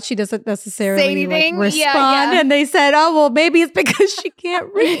comes out, she doesn't necessarily respond. Yeah. And they said, oh, well, maybe it's because she can't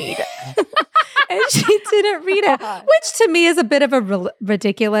read. And she didn't read it, which to me is a bit of a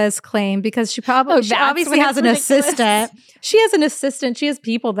ridiculous claim, because she obviously has an assistant. She has an assistant. She has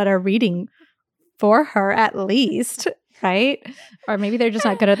people that are reading for her at least. Right? Or maybe they're just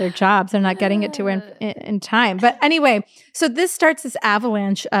not good at their jobs. They're not getting it to her in time. But anyway, so this starts this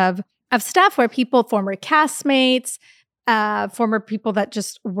avalanche of stuff where former castmates, former people that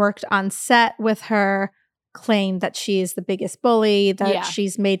just worked on set with her, claim that she's the biggest bully, that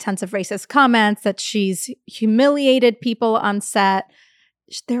she's made tons of racist comments, that she's humiliated people on set.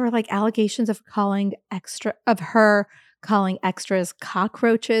 There were like allegations of her calling extras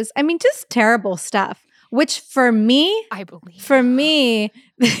cockroaches. I mean, just terrible stuff. Which for me,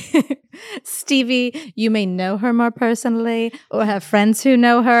 Stevie, you may know her more personally or have friends who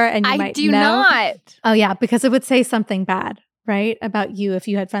know her, and you might know. I do not. Oh yeah, because it would say something bad, right, about you if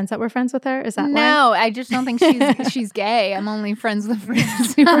you had friends that were friends with her. Is that no? I just don't think she's gay. I'm only friends with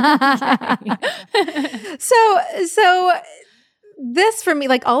friends who are gay. So this for me,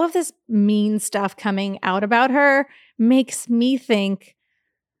 like all of this mean stuff coming out about her, makes me think,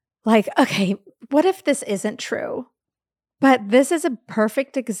 like, okay, what if this isn't true? But this is a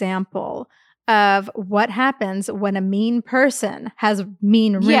perfect example of what happens when a mean person has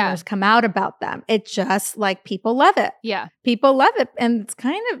mean rumors come out about them. It just, like, people love it. Yeah. People love it. And it's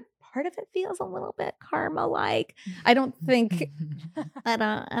kind of, part of it feels a little bit karma-like. I don't think, I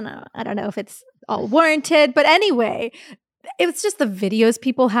don't know if it's all warranted. But anyway, it's just the videos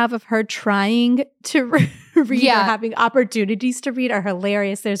people have of her trying to read or having opportunities to read are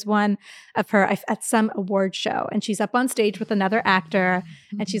hilarious. There's one of her at some award show, and she's up on stage with another actor,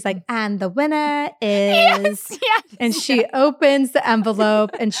 and she's like, and the winner is... And she opens the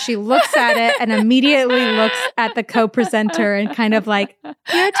envelope, and she looks at it and immediately looks at the co-presenter and kind of like,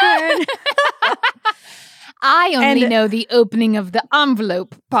 your turn. I only know the opening of the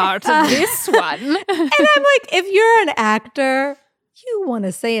envelope part of this one. And I'm like, if you're an actor, you want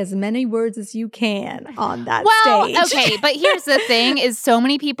to say as many words as you can on that stage. Well, okay, but here's the thing, is so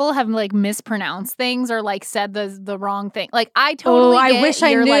many people have like mispronounced things or like said the wrong thing. Like, I totally I wish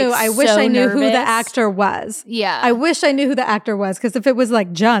I knew who the actor was. Yeah. I wish I knew who the actor was, because if it was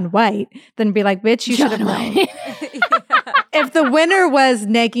like John White, then be like, bitch, you should have known. If the winner was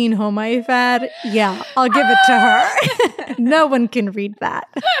Negin Homaifad, I'll give it to her. No one can read that.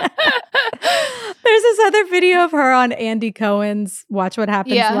 There's this other video of her on Andy Cohen's Watch What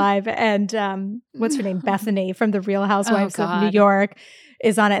Happens Live, and what's her name? Bethany from The Real Housewives of New York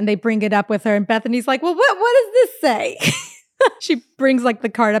is on it, and they bring it up with her, and Bethany's like, well, what does this say? She brings like the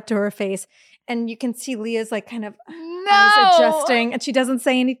card up to her face, and you can see Leah's like kind of eyes adjusting, and she doesn't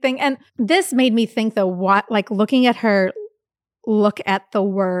say anything. And this made me think, though, looking at her look at the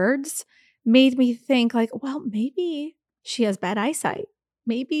words made me think, like, well, maybe she has bad eyesight.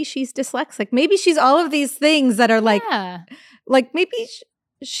 Maybe she's dyslexic. Maybe she's all of these things that are like maybe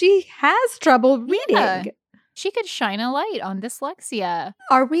she has trouble reading. Yeah. She could shine a light on dyslexia.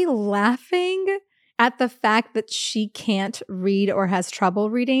 Are we laughing at the fact that she can't read or has trouble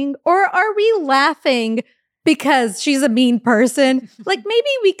reading? Or are we laughing because she's a mean person? Like, maybe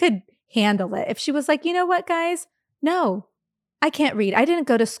we could handle it if she was like, you know what, guys? No, I can't read. I didn't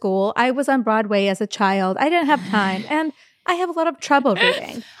go to school. I was on Broadway as a child. I didn't have time. And I have a lot of trouble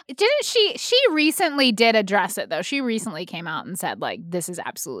reading. Didn't she recently did address it, though. She recently came out and said, like, this is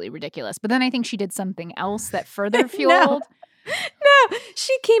absolutely ridiculous. But then I think she did something else that further fueled. No,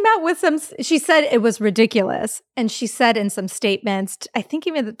 she came out with she said it was ridiculous. And she said in some statements, I think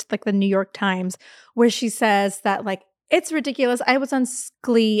even like the New York Times, where she says that like, it's ridiculous. I was on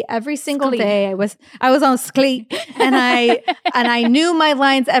Glee every single day. I was on Glee and I knew my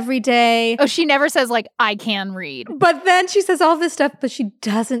lines every day. Oh, she never says like, I can read. But then she says all this stuff, but she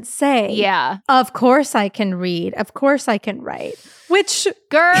doesn't say, yeah, of course I can read. Of course I can write. Which,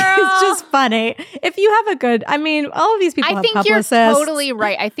 girl, is just funny. If you have all of these people have publicists. You're totally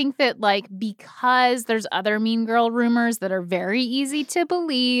right. I think that like, because there's other Mean Girl rumors that are very easy to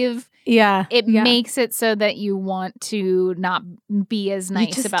believe. Yeah. It makes it so that you want to not be as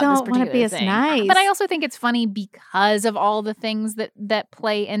nice about this particular thing. You just don't want to be as nice. But I also think it's funny because of all the things that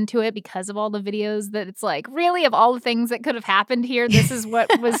play into it, because of all the videos that it's like, really, of all the things that could have happened here, this is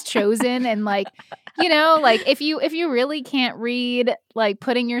what was chosen. And like, you know, like if you really can't read, like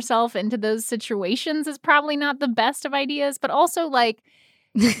putting yourself into those situations is probably not the best of ideas. But also like,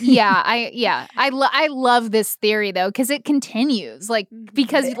 I love this theory though, because it continues, like,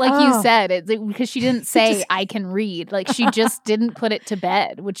 because like you said, because she didn't say I can read, like she just didn't put it to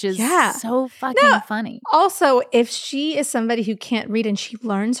bed, which is so fucking funny. Also, if she is somebody who can't read and she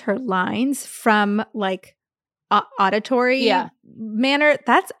learns her lines from like auditory manner,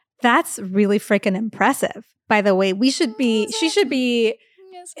 that's really freaking impressive. By the way, she should be.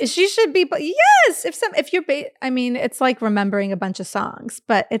 But yes, it's like remembering a bunch of songs,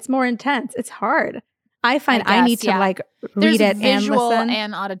 but it's more intense. It's hard. I find I need to like read There's it and visual listen.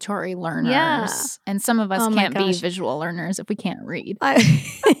 and auditory learners. Yeah. And some of us can't be visual learners if we can't read.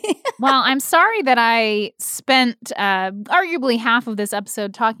 Well, I'm sorry that I spent arguably half of this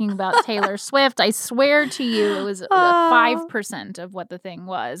episode talking about Taylor Swift. I swear to you it was 5% of what the thing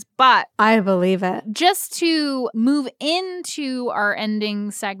was. But I believe it. Just to move into our ending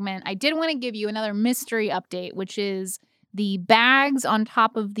segment, I did want to give you another mystery update, which is the bags on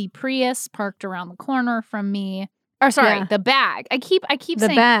top of the Prius parked around the corner from me. The bag. I keep the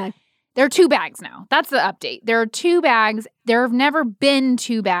saying bag. There are 2 bags now. That's the update. There are 2 bags. There have never been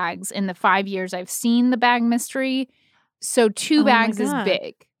 2 bags in the 5 years I've seen the bag mystery. So 2 bags is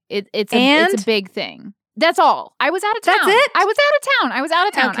big. It's a big thing. That's all. I was out of town. That's it? I was out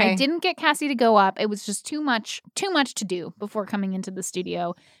of town. Okay. I didn't get Cassie to go up. It was just too much to do before coming into the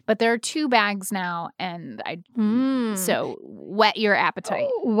studio. But there are 2 bags now, and so whet your appetite.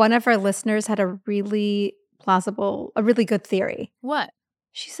 One of our listeners had a really good theory. What?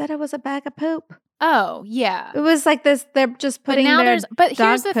 She said it was a bag of poop. Oh, yeah. It was like this, they're just putting But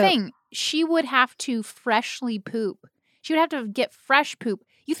here's the thing. She would have to freshly poop. She would have to get fresh poop.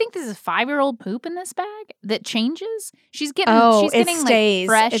 You think this is 5-year-old poop in this bag that changes? She's getting like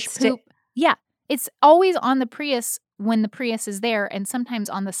fresh poop. Yeah. It's always on the Prius when the Prius is there, and sometimes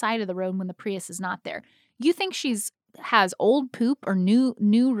on the side of the road when the Prius is not there. You think has old poop or new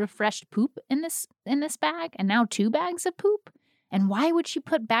refreshed poop in this bag, and now 2 bags of poop? And why would she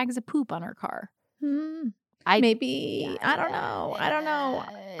put bags of poop on her car? I don't know.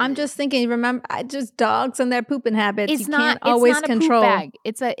 I'm just thinking. Remember, just dogs and their pooping habits. You can't always control. A poop bag.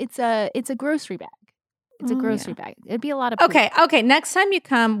 It's a grocery bag. It's a grocery bag. It'd be a lot of poop. Okay. Next time you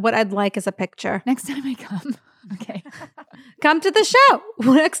come, what I'd like is a picture. Next time I come. Okay. Come to the show.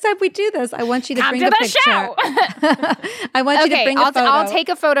 Next time we do this, I want you to bring a picture. Show. I want you to bring a photo. I'll take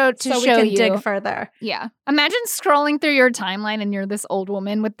a photo to show you. So we can dig further. Yeah. Imagine scrolling through your timeline and you're this old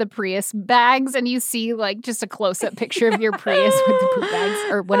woman with the Prius bags and you see like just a close-up picture of your Prius with the poop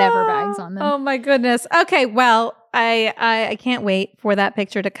bags or whatever bags on them. Oh my goodness. Okay, well, I can't wait for that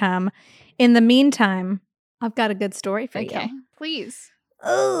picture to come. In the meantime, I've got a good story for you. Okay, please.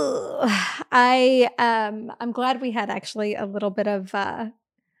 I'm glad we had actually a little bit of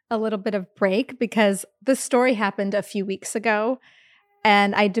break, because this story happened a few weeks ago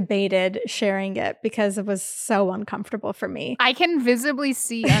and I debated sharing it because it was so uncomfortable for me. I can visibly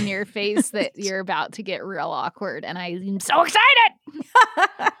see on your face that you're about to get real awkward, and I'm so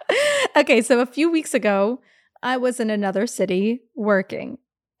excited. Okay, so a few weeks ago, I was in another city working.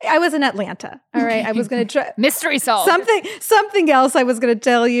 I was in Atlanta. All right. I was going to try mystery solved. Something else I was going to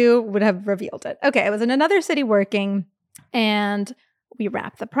tell you would have revealed it. Okay. I was in another city working and we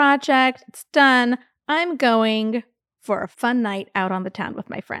wrapped the project. It's done. I'm going for a fun night out on the town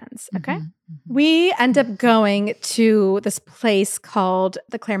with my friends. Okay. Mm-hmm. We end up going to this place called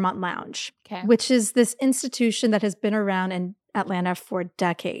the Claremont Lounge, which is this institution that has been around in Atlanta for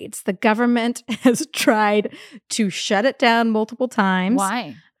decades. The government has tried to shut it down multiple times.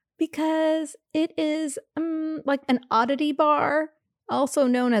 Why? Because it is like an oddity bar, also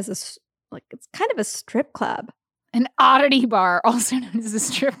known as it's kind of a strip club. An oddity bar, also known as a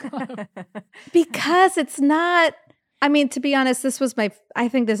strip club. Because it's not I mean, to be honest, I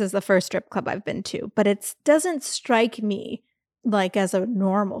think this is the first strip club I've been to, but it doesn't strike me like as a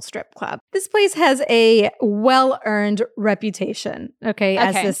normal strip club. This place has a well-earned reputation,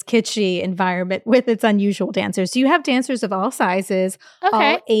 as this kitschy environment with its unusual dancers. You have dancers of all sizes,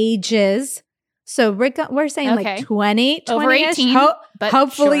 all ages. So we're saying like 20 over 18,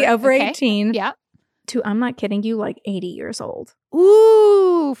 hopefully over 18. Yeah. To, I'm not kidding you, like 80 years old.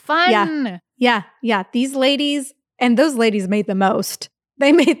 Ooh, fun. Yeah. These ladies, and those ladies made the most.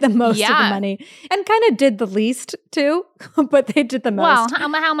 They made the most of the money and kind of did the least too, but they did the most.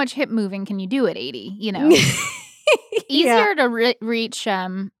 Well, how much hip moving can you do at 80? You know, easier to reach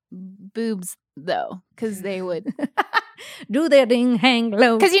boobs though, because they would do their thing, hang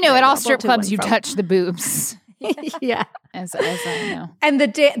low. Because at all strip clubs you touch the boobs. Yeah, as I know. And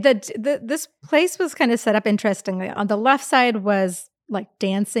this place was kind of set up interestingly. On the left side was like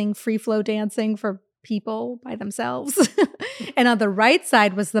dancing, free flow dancing for people by themselves. And on the right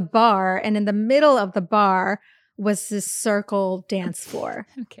side was the bar. And in the middle of the bar was this circle dance floor.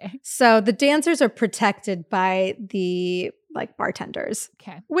 Okay. So the dancers are protected by the bartenders.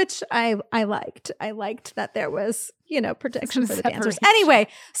 Okay. Which I liked. I liked that there was, protection for the dancers. Anyway,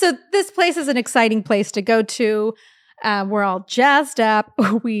 so this place is an exciting place to go to. We're all jazzed up.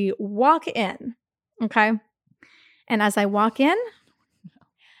 We walk in. Okay. And as I walk in,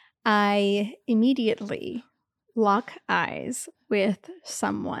 I immediately lock eyes with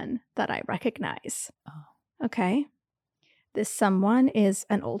someone that I recognize. Oh. Okay. This someone is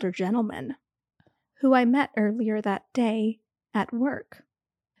an older gentleman who I met earlier that day at work,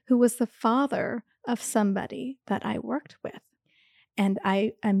 who was the father of somebody that I worked with. And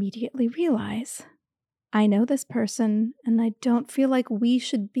I immediately realize I know this person and I don't feel like we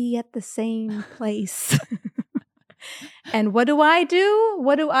should be at the same place. And what do I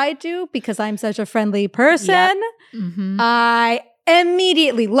do? Because I'm such a friendly person, I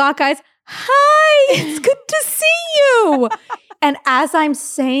immediately lock eyes. Hi, it's good to see you. And as I'm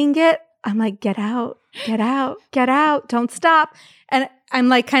saying it, I'm like, get out, don't stop. And I'm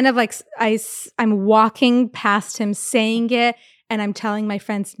like, kind of like, I'm walking past him saying it, and I'm telling my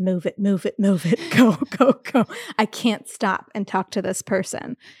friends, move it, go. I can't stop and talk to this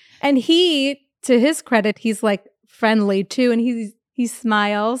person. And he, to his credit, he's like friendly too, and he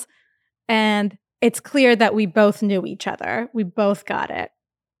smiles, and it's clear that we both knew each other. We both got it.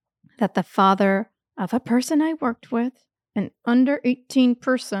 That the father of a person I worked with, an under 18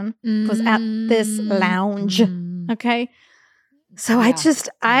 person, was at this lounge. Okay. So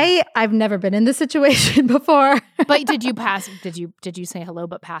I've never been in this situation before. But did you say hello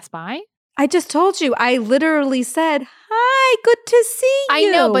but pass by? I just told you. I literally said, "Hi, good to see you."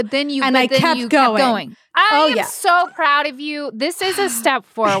 I know, but then you kept going. I am so proud of you. This is a step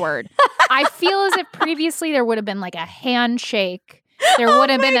forward. I feel as if previously there would have been like a handshake. There would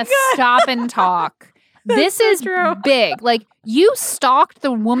have been a stop and talk. This is big. Like, you stalked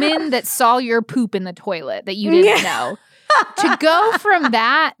the woman that saw your poop in the toilet that you didn't know. To go from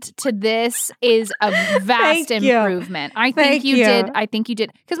that to this is a vast improvement. I think you did.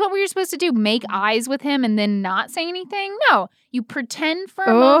 Because what were you supposed to do? Make eyes with him and then not say anything? No. You pretend for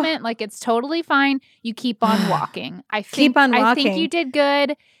a moment like it's totally fine. You keep on walking. I think you did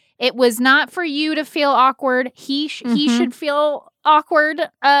good. It was not for you to feel awkward. He should feel awkward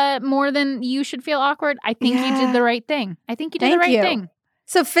more than you should feel awkward. I think you did the right thing. I think you did the right thing.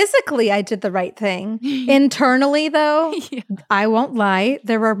 So physically, I did the right thing. Internally, though, I won't lie.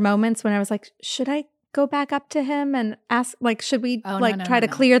 There were moments when I was like, should I go back up to him and ask, like, should we try to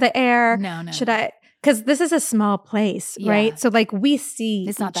clear the air? No. Should I? Because this is a small place, right? So like we see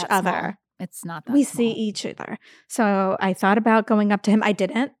each other. Small. It's not that we small. see each other. So I thought about going up to him. I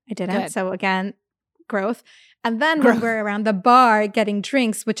didn't. Good. So again, growth. And then when we're around the bar getting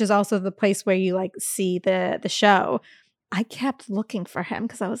drinks, which is also the place where you like see the show, I kept looking for him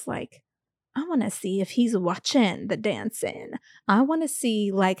because I was like, I want to see if he's watching the dancing. I want to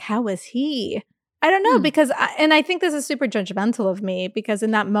see like, how is he? I don't know because I think this is super judgmental of me because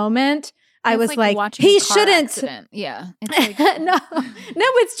in that moment I was like he shouldn't. Accident. Yeah. It's like, no,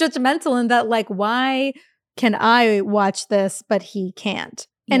 it's judgmental in that like, why can I watch this, but he can't?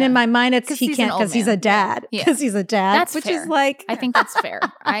 And in my mind, it's he can't because he's a dad. Because he's a dad. That's which fair. Is like I think that's fair.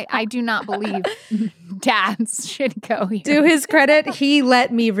 I do not believe dads should go here. To his credit, he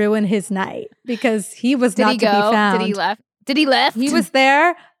let me ruin his night because he was not to be found. Did he left? He was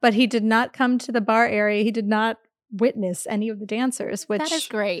there, but he did not come to the bar area. He did not witness any of the dancers, which that is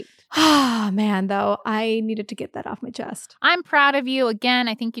great. Oh, man, though, I needed to get that off my chest. I'm proud of you. Again,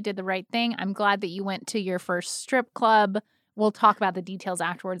 I think you did the right thing. I'm glad that you went to your first strip club We'll talk about the details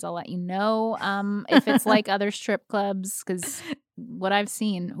afterwards. I'll let you know if it's like other strip clubs, because what I've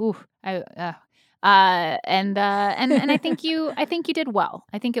seen, and I think you did well.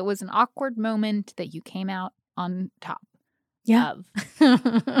 I think it was an awkward moment that you came out on top. Yeah.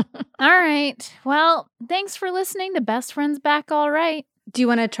 All right. Well, thanks for listening to Best Friends Back All Right. Do you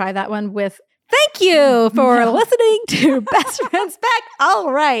want to try that one with thank you for listening to Best Friends Back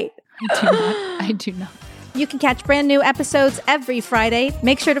All Right? I do not. You can catch brand new episodes every Friday.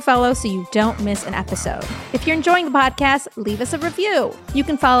 Make sure to follow so you don't miss an episode. If you're enjoying the podcast, leave us a review. You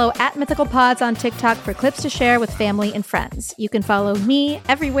can follow @MythicalPods on TikTok for clips to share with family and friends. You can follow me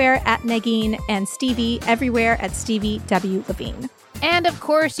everywhere @Negin and Stevie everywhere @Stevie W. Levine. And of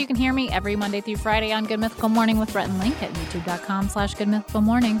course, you can hear me every Monday through Friday on Good Mythical Morning with Rhett and Link at youtube.com/Good Mythical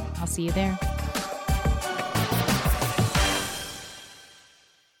Morning. I'll see you there.